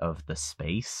Breath of the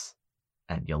Space,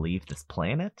 and you'll leave this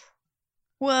planet.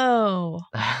 Whoa!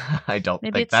 I don't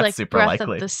Maybe think it's that's like super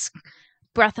likely.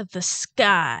 Breath of the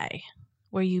Sky,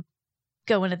 where you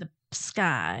go into the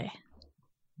sky.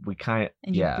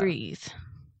 And you breathe.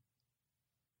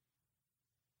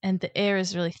 And the air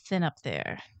is really thin up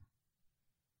there.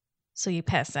 So you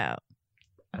pass out.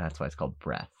 And that's why it's called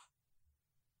breath.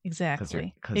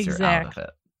 Exactly. Because you're out of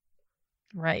it.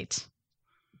 Right.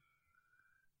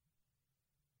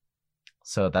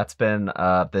 So that's been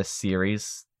this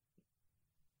series.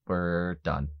 We're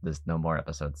done. There's no more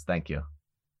episodes. Thank you.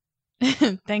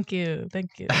 Thank you.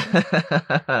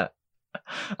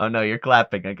 Oh no, you're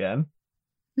clapping again.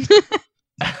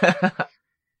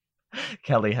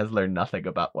 Kelly has learned nothing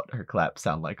about what her claps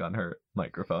sound like on her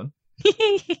microphone.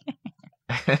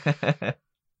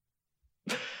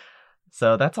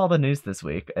 So that's all the news this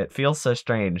week. It feels so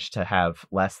strange to have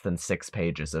less than 6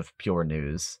 pages of pure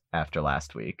news after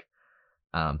last week.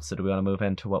 So do we want to move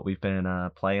into what we've been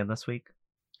playing this week?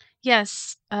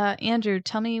 Yes. Andrew,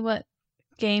 tell me what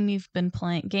games you've been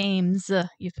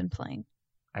playing.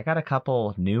 I got a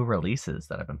couple new releases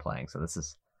that I've been playing. So this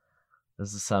is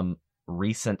some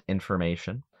recent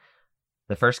information.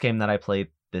 The first game that I played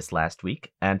this last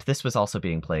week, and this was also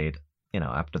being played,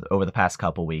 over the past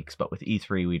couple weeks, but with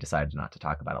E3 we decided not to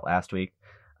talk about it last week.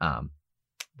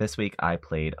 This week I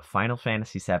played Final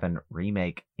Fantasy VII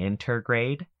Remake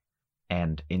Intergrade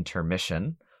and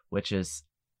Intermission, which is,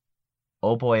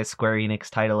 oh boy, a Square Enix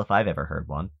title if I've ever heard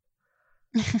one.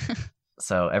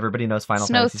 So everybody knows Final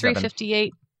Snow Fantasy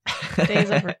 358.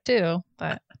 Days over 2,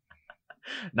 but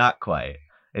Not quite.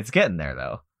 It's getting there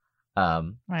though.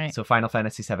 right. So Final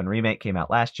Fantasy VII Remake came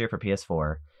out last year for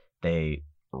PS4. They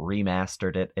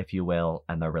remastered it, if you will,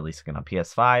 and they're releasing it on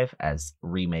PS5 as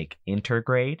Remake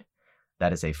Intergrade.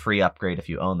 That is a free upgrade if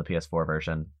you own the PS4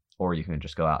 version, or you can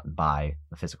just go out and buy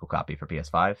a physical copy for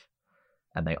PS5.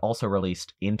 And they also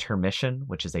released Intermission,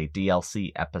 which is a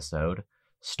DLC episode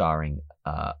starring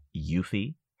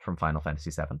Yuffie from Final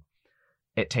Fantasy VII.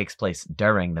 It takes place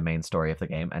during the main story of the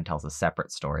game and tells a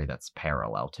separate story that's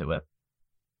parallel to it.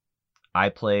 I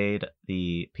played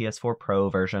the PS4 Pro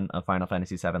version of Final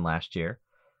Fantasy VII last year,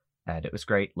 and it was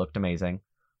great, looked amazing.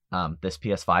 This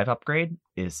PS5 upgrade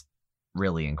is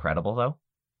really incredible, though.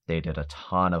 They did a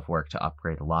ton of work to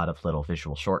upgrade a lot of little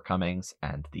visual shortcomings,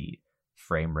 and the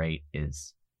frame rate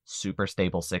is super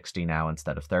stable 60 now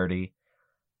instead of 30.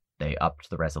 They upped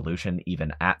the resolution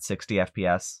even at 60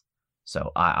 FPS,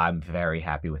 so I'm very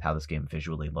happy with how this game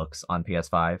visually looks on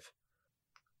PS5.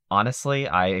 Honestly,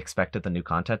 I expected the new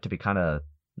content to be kind of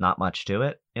not much to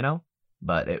it,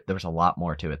 but there was a lot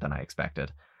more to it than I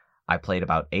expected. I played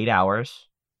about 8 hours.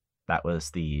 That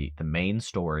was the main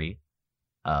story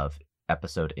of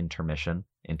episode intermission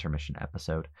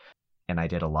episode. And I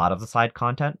did a lot of the side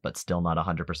content, but still not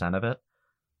 100% of it.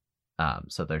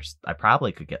 So I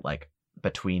probably could get like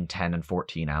between 10 and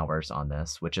 14 hours on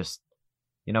this, which is,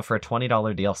 for a $20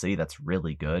 DLC, that's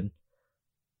really good.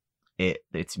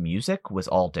 Its music was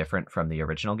all different from the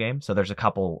original game. So there's a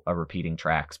couple of repeating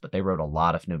tracks, but they wrote a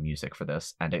lot of new music for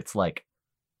this. And it's like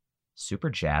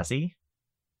super jazzy.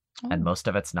 Oh. And most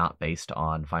of it's not based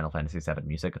on Final Fantasy VII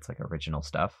music. It's like original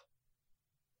stuff.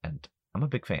 And I'm a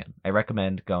big fan. I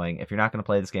recommend going, if you're not going to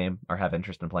play this game or have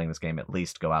interest in playing this game, at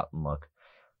least go out and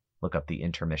look up the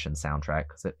Intermission soundtrack,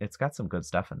 because it's got some good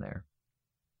stuff in there.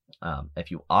 If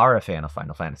you are a fan of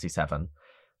Final Fantasy VII,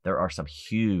 there are some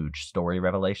huge story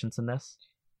revelations in this.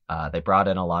 They brought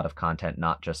in a lot of content,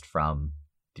 not just from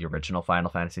the original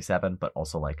Final Fantasy VII, but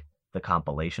also like the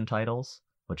compilation titles,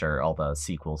 which are all the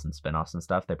sequels and spin-offs and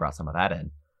stuff. They brought some of that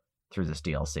in through this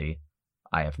DLC.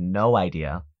 I have no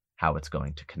idea how it's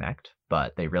going to connect,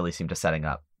 but they really seem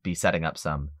to be setting up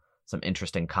some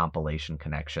interesting compilation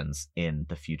connections in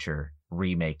the future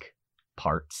remake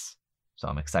parts. So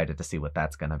I'm excited to see what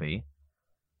that's going to be.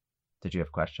 Did you have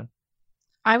a question?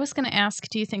 I was going to ask,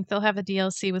 do you think they'll have a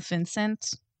DLC with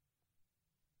Vincent?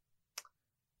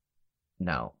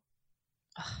 No.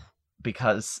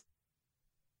 Because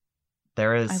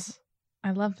there is...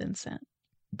 I love Vincent.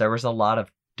 There was a lot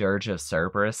of Dirge of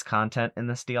Cerberus content in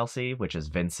this DLC, which is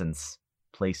Vincent's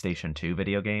PlayStation 2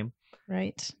 video game.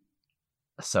 Right.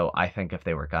 So I think if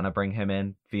they were going to bring him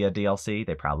in via DLC,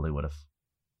 they probably would have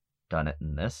done it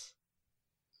in this.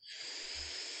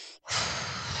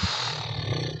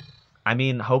 I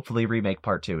mean, hopefully Remake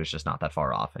Part 2 is just not that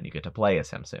far off and you get to play as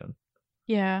him soon.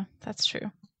 Yeah, that's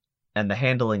true. And the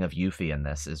handling of Yuffie in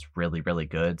this is really, really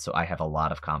good, so I have a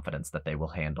lot of confidence that they will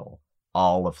handle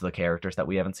all of the characters that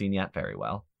we haven't seen yet very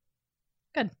well.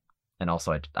 Good. And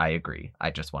also, I agree.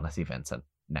 I just want to see Vincent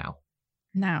now.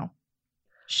 Now.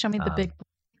 Show me the big boy.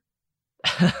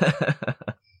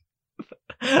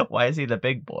 Why is he the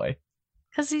big boy?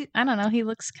 Because I don't know, he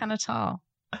looks kind of tall.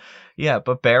 Yeah,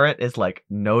 but Barrett is like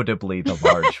notably the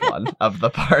large one of the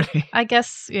party. I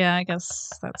guess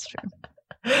that's true.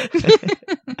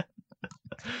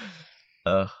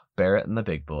 Barrett and the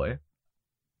big boy.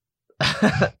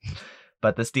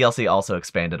 But this DLC also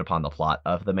expanded upon the plot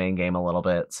of the main game a little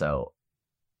bit, so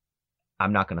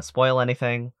I'm not going to spoil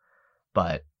anything,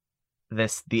 but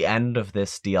the end of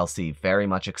this DLC very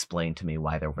much explained to me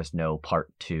why there was no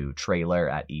Part 2 trailer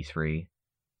at E3.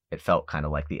 It felt kind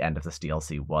of like the end of this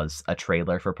DLC was a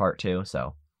trailer for Part 2,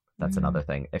 so that's another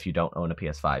thing. If you don't own a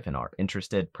PS5 and are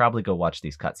interested, probably go watch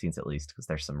these cutscenes at least, because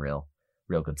there's some real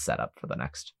good setup for the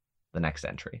next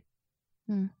entry.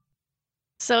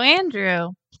 So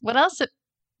Andrew, what else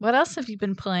have you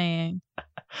been playing?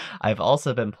 I've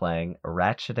also been playing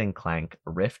Ratchet and Clank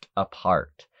Rift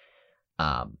Apart,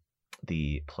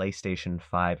 the PlayStation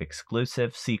 5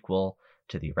 exclusive sequel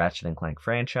to the Ratchet and Clank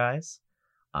franchise.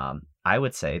 I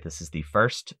would say this is the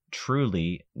first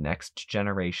truly next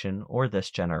generation or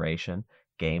this generation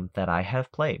game that I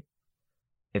have played.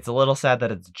 It's a little sad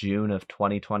that it's June of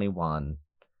 2021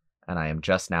 and I am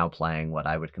just now playing what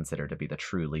I would consider to be the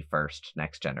truly first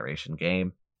next generation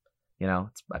game.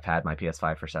 I've had my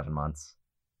PS5 for 7 months.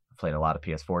 I've played a lot of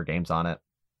PS4 games on it.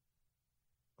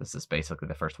 This is basically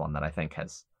the first one that I think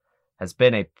has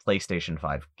been a PlayStation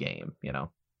 5 game,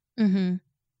 Mm-hmm.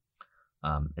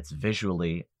 It's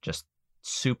visually just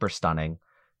super stunning.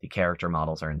 The character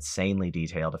models are insanely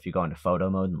detailed. If you go into photo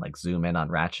mode and like zoom in on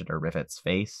Ratchet or Rivet's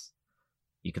face,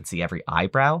 you can see every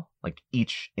eyebrow, like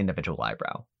each individual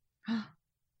eyebrow.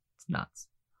 It's nuts.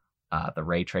 The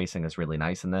ray tracing is really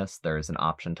nice in this. There is an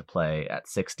option to play at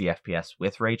 60 FPS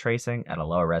with ray tracing at a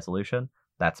lower resolution.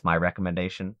 That's my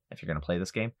recommendation if you're going to play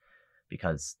this game,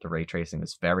 because the ray tracing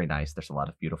is very nice. There's a lot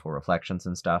of beautiful reflections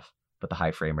and stuff, but the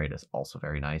high frame rate is also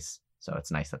very nice. So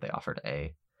it's nice that they offered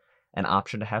an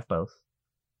option to have both.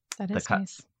 That is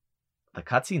nice. The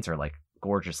cutscenes are like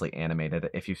gorgeously animated.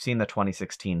 If you've seen the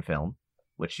 2016 film,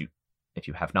 which if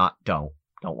you have not, don't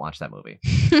watch that movie.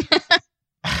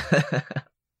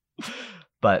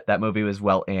 But that movie was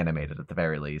well animated at the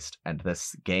very least, and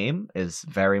this game is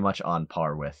very much on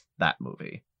par with that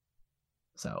movie.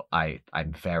 So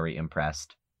I'm very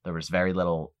impressed. There was very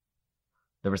little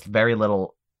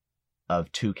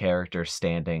of two characters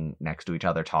standing next to each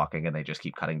other talking, and they just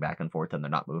keep cutting back and forth and they're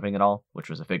not moving at all, which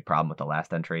was a big problem with the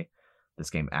last entry.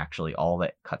 This game actually, all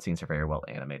the cutscenes are very well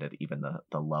animated, even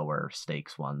the lower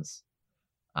stakes ones.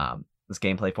 This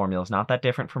gameplay formula is not that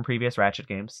different from previous Ratchet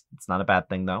games. It's not a bad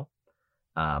thing though.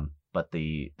 But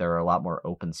there are a lot more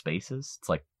open spaces. It's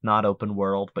like not open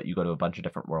world, but you go to a bunch of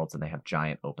different worlds and they have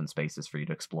giant open spaces for you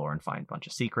to explore and find a bunch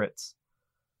of secrets.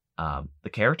 The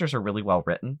characters are really well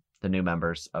written. The new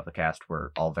members of the cast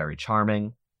were all very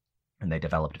charming, and they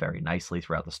developed very nicely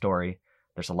throughout the story.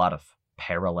 There's a lot of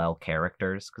parallel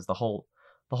characters, because the whole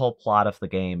plot of the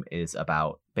game is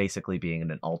about basically being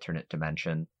in an alternate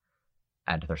dimension,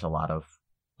 and there's a lot of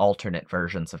alternate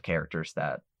versions of characters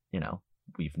that,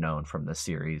 we've known from the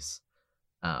series.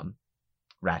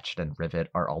 Ratchet and Rivet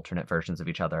are alternate versions of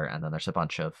each other, and then there's a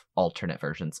bunch of alternate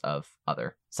versions of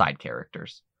other side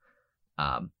characters.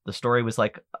 The story was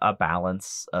like a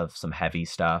balance of some heavy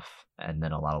stuff and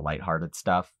then a lot of lighthearted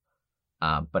stuff.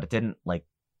 But it didn't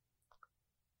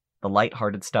the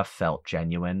lighthearted stuff felt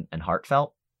genuine and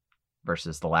heartfelt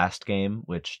versus the last game,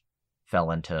 which fell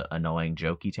into annoying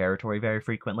jokey territory very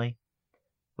frequently,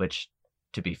 which,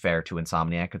 to be fair to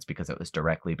Insomniac, it's because it was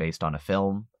directly based on a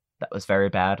film that was very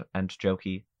bad and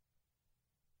jokey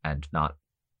and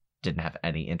didn't have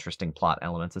any interesting plot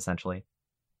elements, essentially.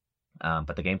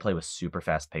 But the gameplay was super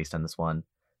fast-paced in this one.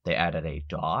 They added a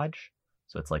dodge,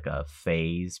 so it's like a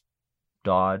phase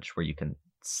dodge where you can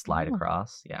slide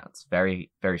across. Yeah, it's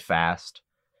very, very fast,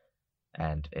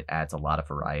 and it adds a lot of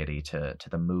variety to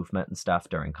the movement and stuff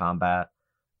during combat.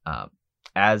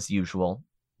 As usual,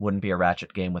 wouldn't be a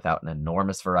Ratchet game without an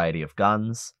enormous variety of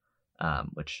guns,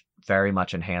 which very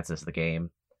much enhances the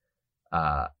game.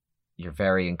 You're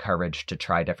very encouraged to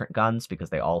try different guns because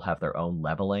they all have their own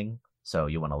leveling. So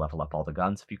you want to level up all the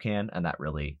guns if you can, and that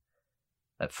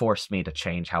forced me to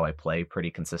change how I play pretty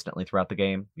consistently throughout the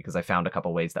game, because I found a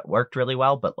couple ways that worked really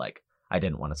well, but I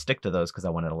didn't want to stick to those because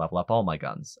I wanted to level up all my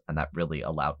guns, and that really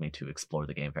allowed me to explore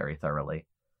the game very thoroughly.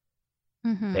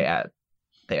 Mm-hmm.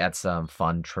 They add some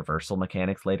fun traversal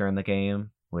mechanics later in the game,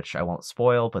 which I won't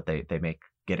spoil, but they make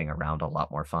getting around a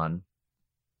lot more fun.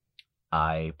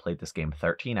 I played this game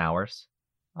 13 hours.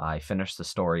 I finished the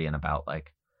story in about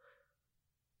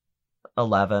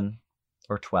 11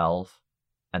 or 12,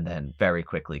 and then very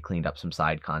quickly cleaned up some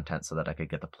side content so that I could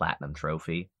get the platinum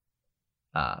trophy.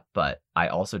 But I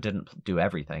also didn't do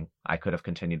everything. I could have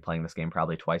continued playing this game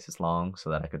probably twice as long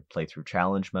so that I could play through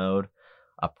challenge mode,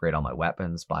 upgrade all my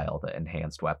weapons, buy all the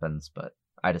enhanced weapons, but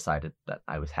I decided that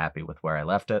I was happy with where I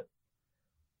left it.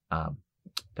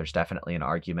 There's definitely an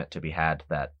argument to be had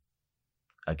that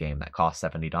a game that costs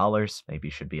 $70 maybe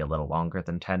should be a little longer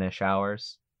than 10-ish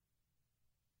hours.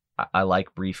 I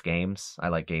like brief games. I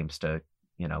like games to,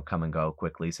 come and go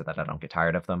quickly so that I don't get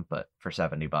tired of them, but for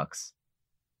 $70,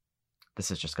 this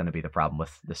is just going to be the problem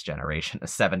with this generation.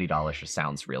 $70 just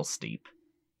sounds real steep.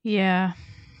 Yeah.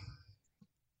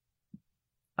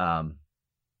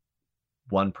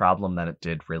 One problem that it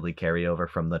did really carry over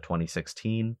from the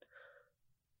 2016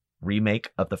 remake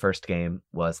of the first game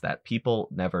was that people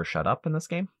never shut up in this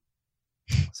game.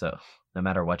 So no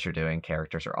matter what you're doing,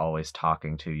 characters are always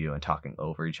talking to you and talking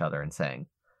over each other and saying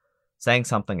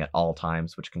something at all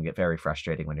times, which can get very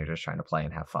frustrating when you're just trying to play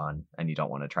and have fun and you don't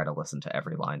want to try to listen to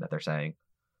every line that they're saying.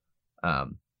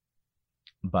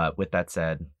 But with that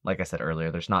said, like I said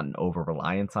earlier, there's not an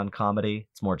over-reliance on comedy.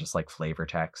 It's more just flavor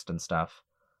text and stuff.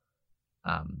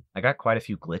 I got quite a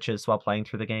few glitches while playing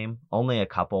through the game. Only a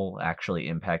couple actually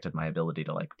impacted my ability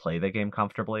to play the game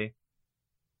comfortably.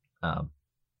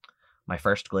 My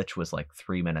first glitch was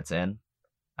 3 minutes in.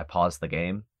 I paused the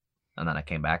game, and then I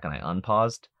came back and I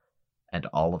unpaused, and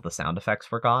all of the sound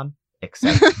effects were gone,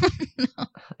 except No.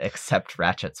 except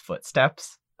Ratchet's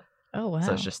footsteps. Oh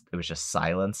So wow. it was just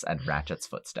silence and Ratchet's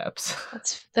footsteps.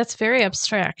 That's very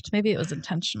abstract. Maybe it was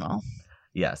intentional.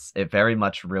 Yes, it very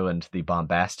much ruined the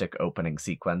bombastic opening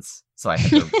sequence. So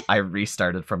I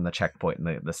restarted from the checkpoint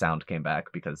and the sound came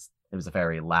back because it was a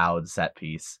very loud set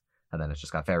piece, and then it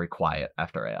just got very quiet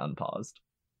after I unpaused.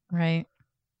 Right.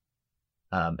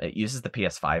 It uses the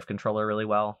PS5 controller really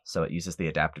well, so it uses the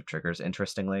adaptive triggers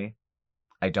interestingly.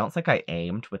 I don't think I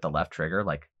aimed with the left trigger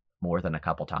like more than a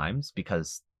couple times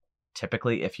because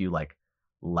typically if you like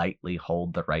lightly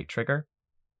hold the right trigger,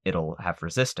 it'll have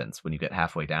resistance when you get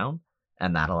halfway down,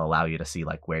 and that'll allow you to see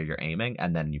like where you're aiming,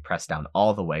 and then you press down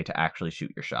all the way to actually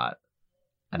shoot your shot.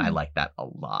 And I Hmm. like that a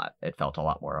lot. It felt a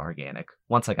lot more organic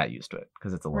once I got used to it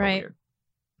because it's a little Right. weird.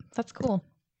 That's cool.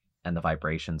 And the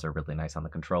vibrations are really nice on the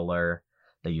controller.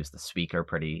 They use the speaker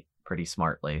pretty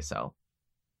smartly, so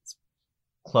it's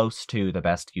close to the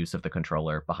best use of the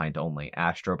controller behind only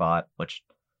Astrobot, which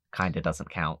kind of doesn't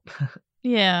count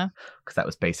Yeah. because that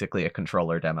was basically a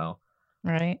controller demo.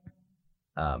 Right.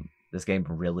 This game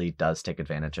really does take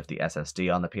advantage of the SSD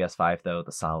on the PS5, though,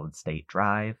 the solid state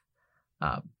drive.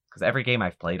 Because every game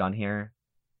I've played on here,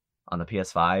 on the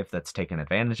PS5, that's taken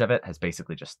advantage of it has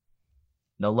basically just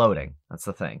no loading. That's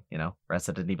the thing, you know?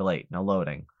 Resident Evil 8, no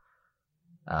loading.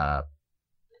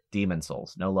 Demon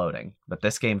Souls, no loading. But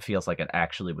this game feels like it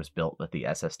actually was built with the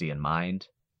SSD in mind,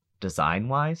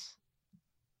 design-wise,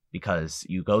 because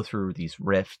you go through these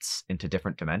rifts into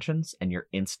different dimensions and you're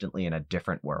instantly in a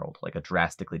different world, like a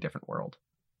drastically different world.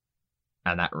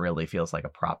 And that really feels like a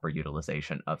proper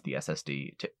utilization of the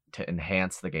SSD to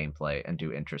enhance the gameplay and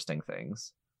do interesting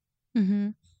things. Mm-hmm.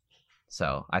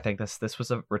 So I think this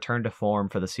was a return to form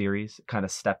for the series. It kind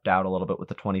of stepped out a little bit with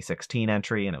the 2016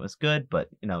 entry, and it was good, but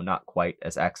not quite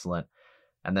as excellent.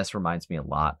 And this reminds me a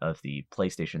lot of the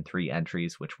PlayStation 3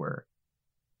 entries, which were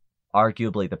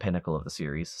arguably the pinnacle of the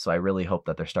series. So I really hope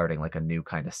that they're starting like a new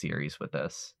kind of series with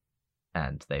this,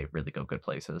 and they really go good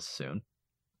places soon.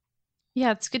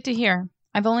 Yeah, it's good to hear.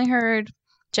 I've only heard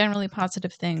generally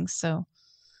positive things, so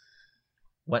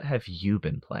What have you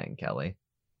been playing, Kelly?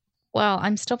 well,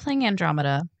 I'm still playing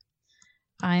Andromeda.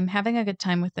 I'm having a good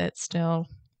time with it still.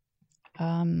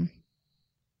 I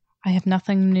have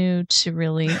nothing new to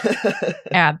really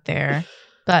add there.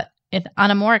 But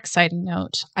on a more exciting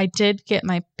note, I did get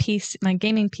my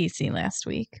gaming PC last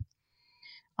week.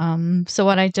 So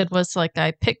what I did was like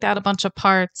I picked out a bunch of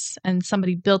parts and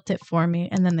somebody built it for me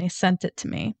and then they sent it to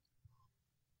me.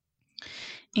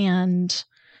 And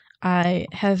I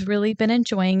have really been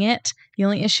enjoying it. The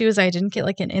only issue is I didn't get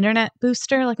like an internet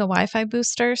booster, like a Wi-Fi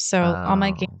booster, so all my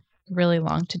games Oh. are really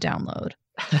long to download.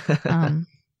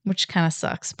 Which kind of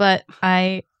sucks. But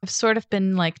I have sort of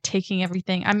been like taking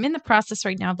everything. I'm in the process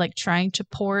right now of like trying to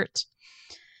port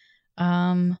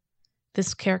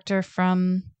this character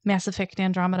from Mass Effect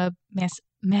Andromeda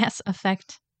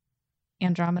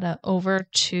over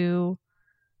to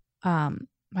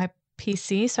my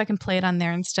PC so I can play it on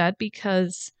there instead,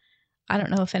 because I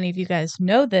don't know if any of you guys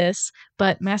know this,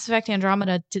 but Mass Effect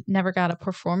Andromeda never got a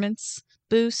performance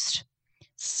boost.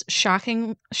 Shock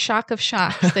of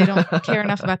shocks. They don't care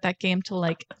enough about that game to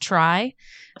like try.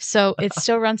 So it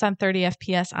still runs on 30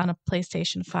 FPS on a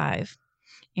PlayStation 5.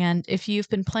 And if you've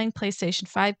been playing PlayStation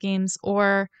 5 games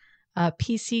or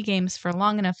PC games for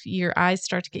long enough, your eyes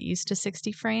start to get used to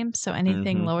 60 frames. So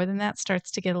anything lower than that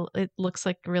starts to it looks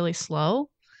like really slow.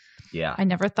 Yeah. I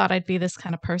never thought I'd be this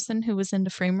kind of person who was into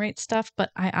frame rate stuff,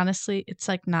 but I honestly, it's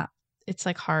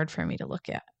like hard for me to look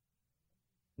at.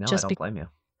 No, I Just don't blame you.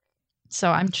 So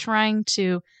I'm trying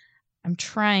to,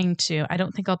 I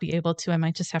don't think I'll be able to. I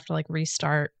might just have to like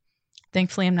restart.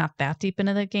 Thankfully, I'm not that deep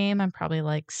into the game. I'm probably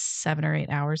like 7 or 8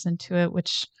 hours into it,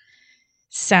 which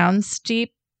sounds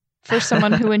deep for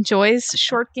someone who enjoys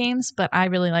short games, but I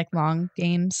really like long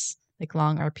games, like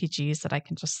long RPGs that I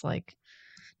can just like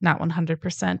not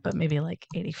 100%, but maybe like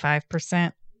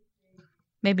 85%.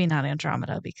 Maybe not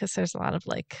Andromeda because there's a lot of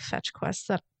like fetch quests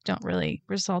that don't really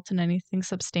result in anything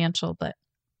substantial. But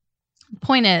the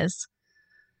point is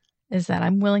that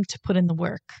I'm willing to put in the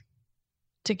work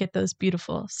to get those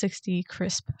beautiful 60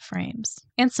 crisp frames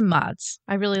and some mods.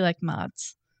 I really like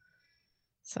mods.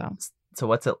 So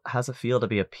How's it feel to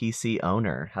be a PC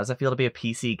owner? How's it feel to be a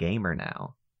PC gamer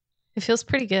now? it feels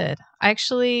pretty good. I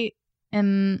actually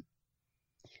am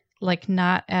like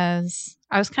not as,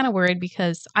 I was kind of worried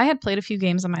because I had played a few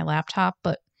games on my laptop,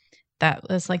 but that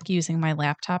was like using my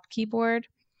laptop keyboard.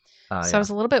 So I was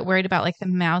a little bit worried about like the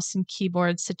mouse and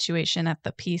keyboard situation at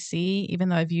the PC, even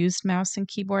though I've used mouse and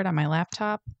keyboard on my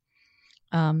laptop.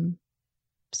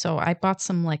 So I bought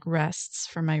some like rests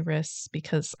for my wrists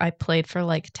because I played for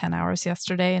like 10 hours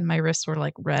yesterday and my wrists were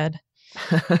like red.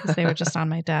 because they were just on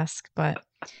my desk. But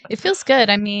it feels good.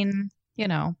 I mean,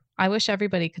 I wish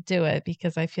everybody could do it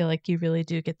because I feel like you really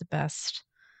do get the best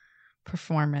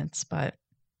performance, but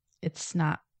it's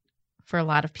not for a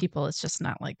lot of people. It's just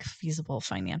not like feasible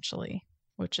financially,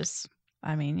 which is,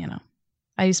 I mean,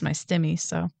 I use my Stimmy,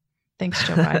 so thanks,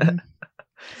 Joe Biden,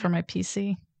 for my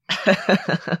PC.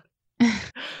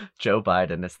 Joe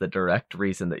Biden is the direct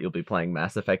reason that you'll be playing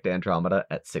Mass Effect Andromeda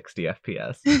at 60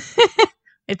 FPS.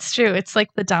 It's true. It's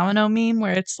like the domino meme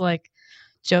where it's like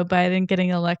Joe Biden getting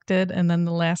elected, and then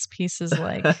the last piece is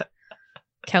like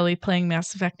Kelly playing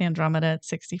Mass Effect Andromeda at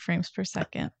 60 frames per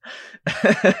second.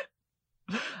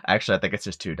 Actually, I think it's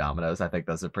just two dominoes. I think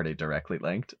those are pretty directly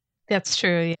linked. That's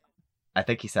true. Yeah. I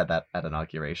think he said that at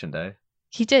Inauguration Day.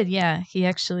 He did, yeah. He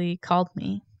actually called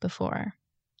me before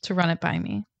to run it by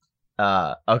me.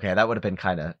 Okay, that would have been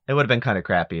kind of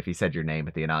crappy if he said your name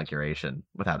at the inauguration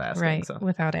without asking. Right, so.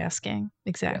 without asking.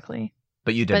 Exactly. Yeah.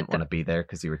 But you didn't want to be there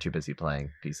because you were too busy playing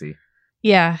PC.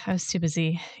 Yeah, I was too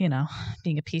busy, being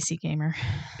a PC gamer.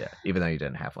 Yeah, even though you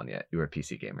didn't have one yet, you were a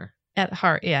PC gamer. At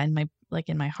heart, yeah, in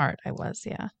my heart, I was,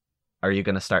 yeah. Are you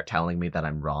going to start telling me that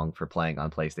I'm wrong for playing on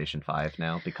PlayStation 5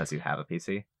 now because you have a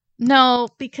PC? No,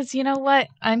 because you know what?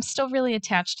 I'm still really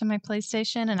attached to my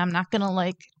PlayStation, and I'm not going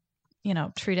to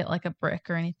treat it like a brick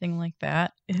or anything like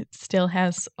that. It still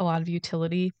has a lot of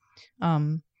utility,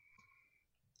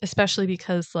 especially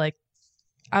because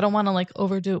I don't want to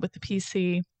overdo it with the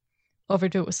PC,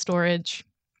 overdo it with storage.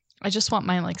 I just want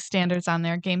my standards on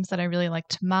there. Games that I really like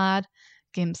to mod,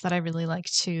 games that I really like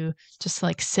to just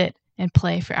sit and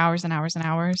play for hours and hours and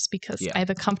hours because I have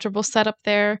a comfortable setup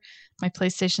there. My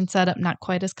PlayStation setup, not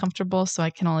quite as comfortable, so I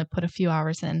can only put a few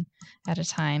hours in at a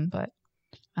time. But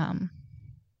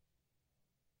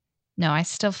no, I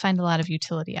still find a lot of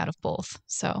utility out of both.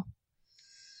 So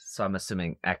I'm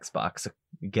assuming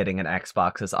getting an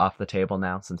Xbox is off the table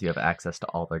now since you have access to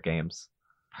all their games.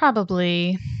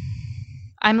 Probably.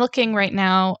 I'm looking right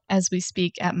now as we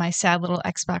speak at my sad little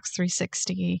Xbox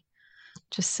 360,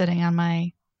 just sitting on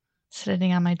my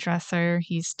dresser.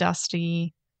 He's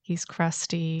dusty. He's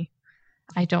crusty.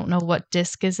 I don't know what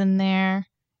disc is in there.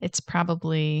 It's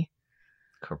probably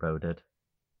corroded.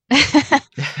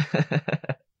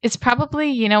 It's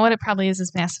probably, you know what it probably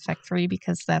is Mass Effect 3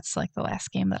 because that's the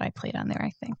last game that I played on there,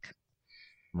 I think.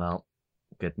 Well,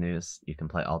 good news. You can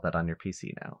play all that on your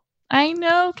PC now. I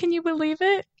know. Can you believe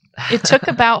it? It took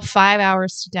about 5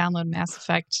 hours to download Mass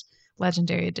Effect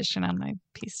Legendary Edition on my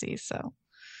PC, so.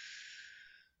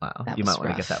 Wow. You might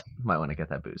want to get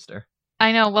that booster.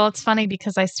 I know. Well, it's funny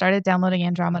because I started downloading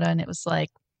Andromeda and it was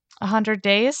 100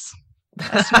 days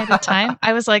estimated time.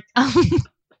 I was like,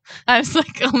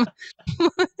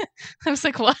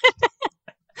 what?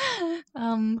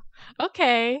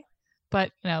 Okay.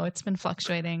 But, it's been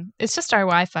fluctuating. It's just our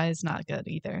Wi-Fi is not good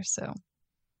either. So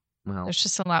there's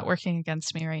just a lot working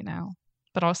against me right now.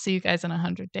 But I'll see you guys in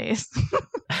 100 days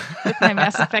with my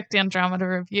Mass Effect Andromeda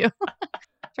review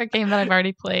for a game that I've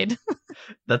already played.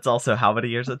 That's also how many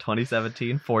years?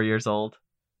 2017? 4 years old?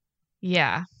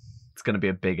 Yeah. It's going to be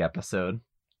a big episode.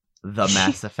 The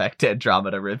Mass Effect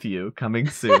Andromeda review coming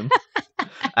soon.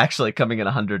 Actually, coming in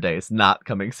 100 days. Not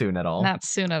coming soon at all. Not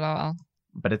soon at all.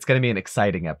 But it's going to be an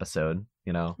exciting episode,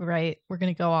 Right. We're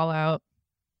going to go all out.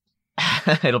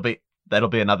 That'll be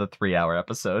another 3-hour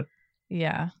episode.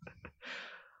 Yeah.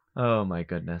 Oh my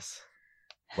goodness.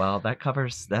 Well, that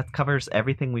covers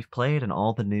everything we've played and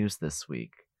all the news this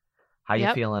week. How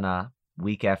you feeling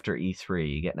week after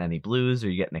E3? You getting any blues or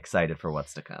you getting excited for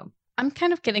what's to come? I'm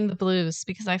kind of getting the blues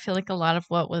because I feel like a lot of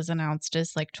what was announced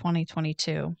is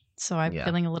 2022. So I'm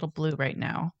feeling a little blue right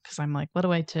now because I'm like, what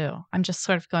do I do? I'm just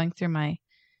sort of going through my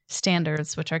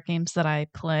standards, which are games that I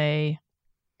play.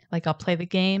 I'll play the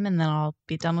game and then I'll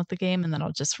be done with the game and then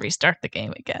I'll just restart the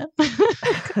game again.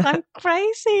 I'm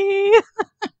crazy.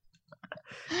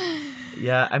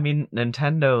 Yeah, I mean,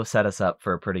 Nintendo set us up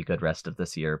for a pretty good rest of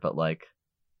this year, but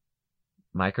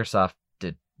Microsoft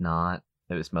did not.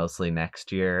 It was mostly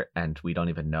next year, and we don't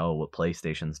even know what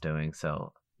PlayStation's doing.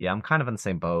 So yeah, I'm kind of in the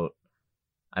same boat.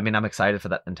 I mean, I'm excited for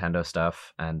that Nintendo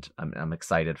stuff, and I'm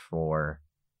excited for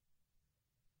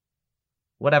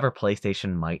whatever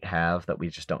PlayStation might have that we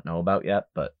just don't know about yet.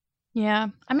 But yeah,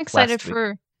 I'm excited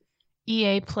for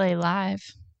EA Play Live.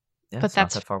 Yeah, but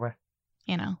that's not that far away.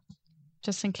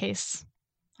 Just in case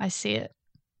I see it.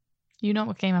 You know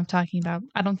what game I'm talking about.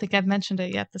 I don't think I've mentioned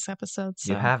it yet this episode.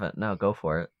 So. You haven't? No, go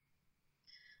for it.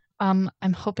 I'm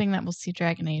hoping that we'll see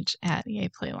Dragon Age at EA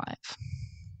Play Live.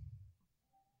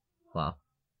 Wow.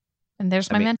 And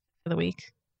there's my mention for the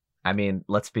week. I mean,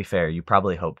 let's be fair. You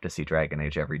probably hope to see Dragon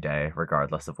Age every day,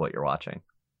 regardless of what you're watching.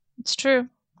 It's true.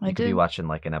 You could be watching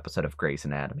like an episode of Grey's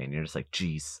Anatomy, and you're just like,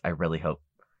 "Geez, I really hope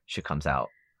she comes out."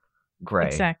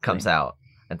 Grey comes out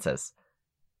and says,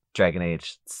 "Dragon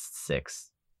Age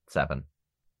 6, 7,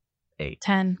 8,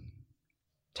 10.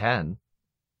 10?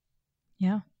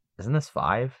 Yeah. Isn't this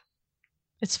 5?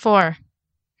 It's 4.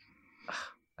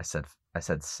 I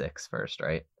said 6 first,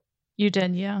 right? You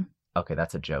did, yeah. Okay,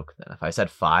 that's a joke then. If I said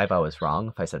 5, I was wrong.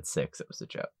 If I said 6, it was a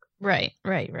joke. Right.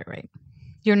 We're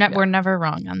never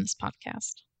wrong on this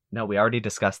podcast. No, we already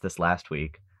discussed this last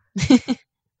week.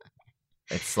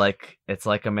 It's like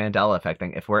a Mandela effect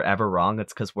thing. If we're ever wrong,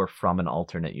 it's because we're from an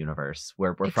alternate universe.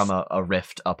 We're from a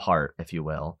rift apart, if you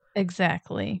will.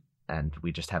 Exactly. And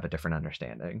we just have a different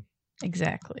understanding.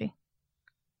 Exactly.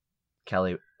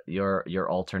 Kelly, your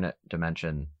alternate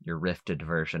dimension, your rifted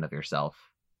version of yourself,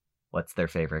 what's their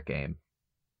favorite game?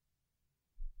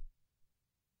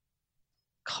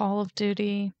 Call of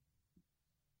Duty.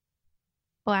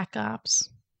 Black Ops.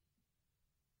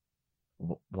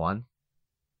 1?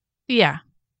 Yeah.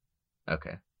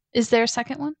 Okay. Is there a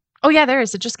second one? Oh, yeah, there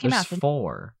is. It just came out. There's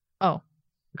 4. Oh.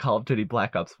 Call of Duty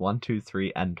Black Ops 1, 2,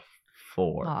 3, and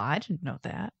 4. Oh, I didn't know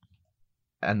that.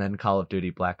 And then Call of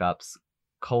Duty Black Ops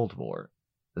Cold War.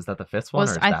 Is that the 5th one?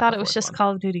 I thought it was just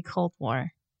Call of Duty Cold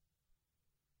War.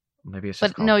 Maybe it's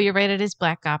just. But no, you're right. It is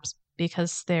Black Ops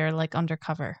because they're like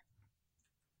undercover,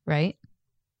 right?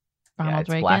 Ronald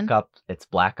Reagan. It's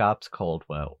Black Ops Cold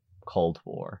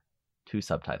War. 2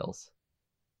 subtitles.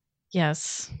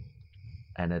 Yes.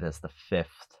 And it is the 5th.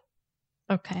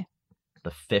 Okay.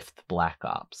 The 5th Black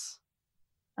Ops.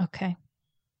 Okay.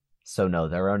 So no,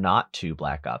 there are not 2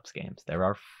 Black Ops games. There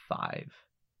are 5.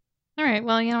 All right.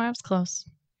 Well, I was close.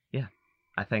 Yeah.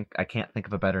 I can't think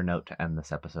of a better note to end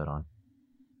this episode on.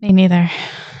 Me neither.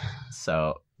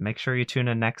 So make sure you tune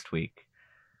in next week.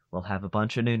 We'll have a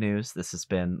bunch of new news. This has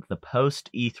been the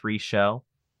Post-E3 show.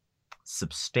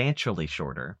 Substantially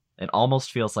shorter. It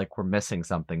almost feels like we're missing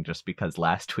something just because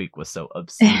last week was so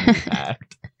obscenely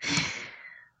packed.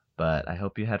 But I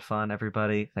hope you had fun,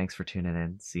 everybody. Thanks for tuning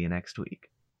in. See you next week.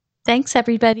 Thanks,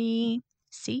 everybody.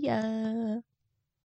 See ya.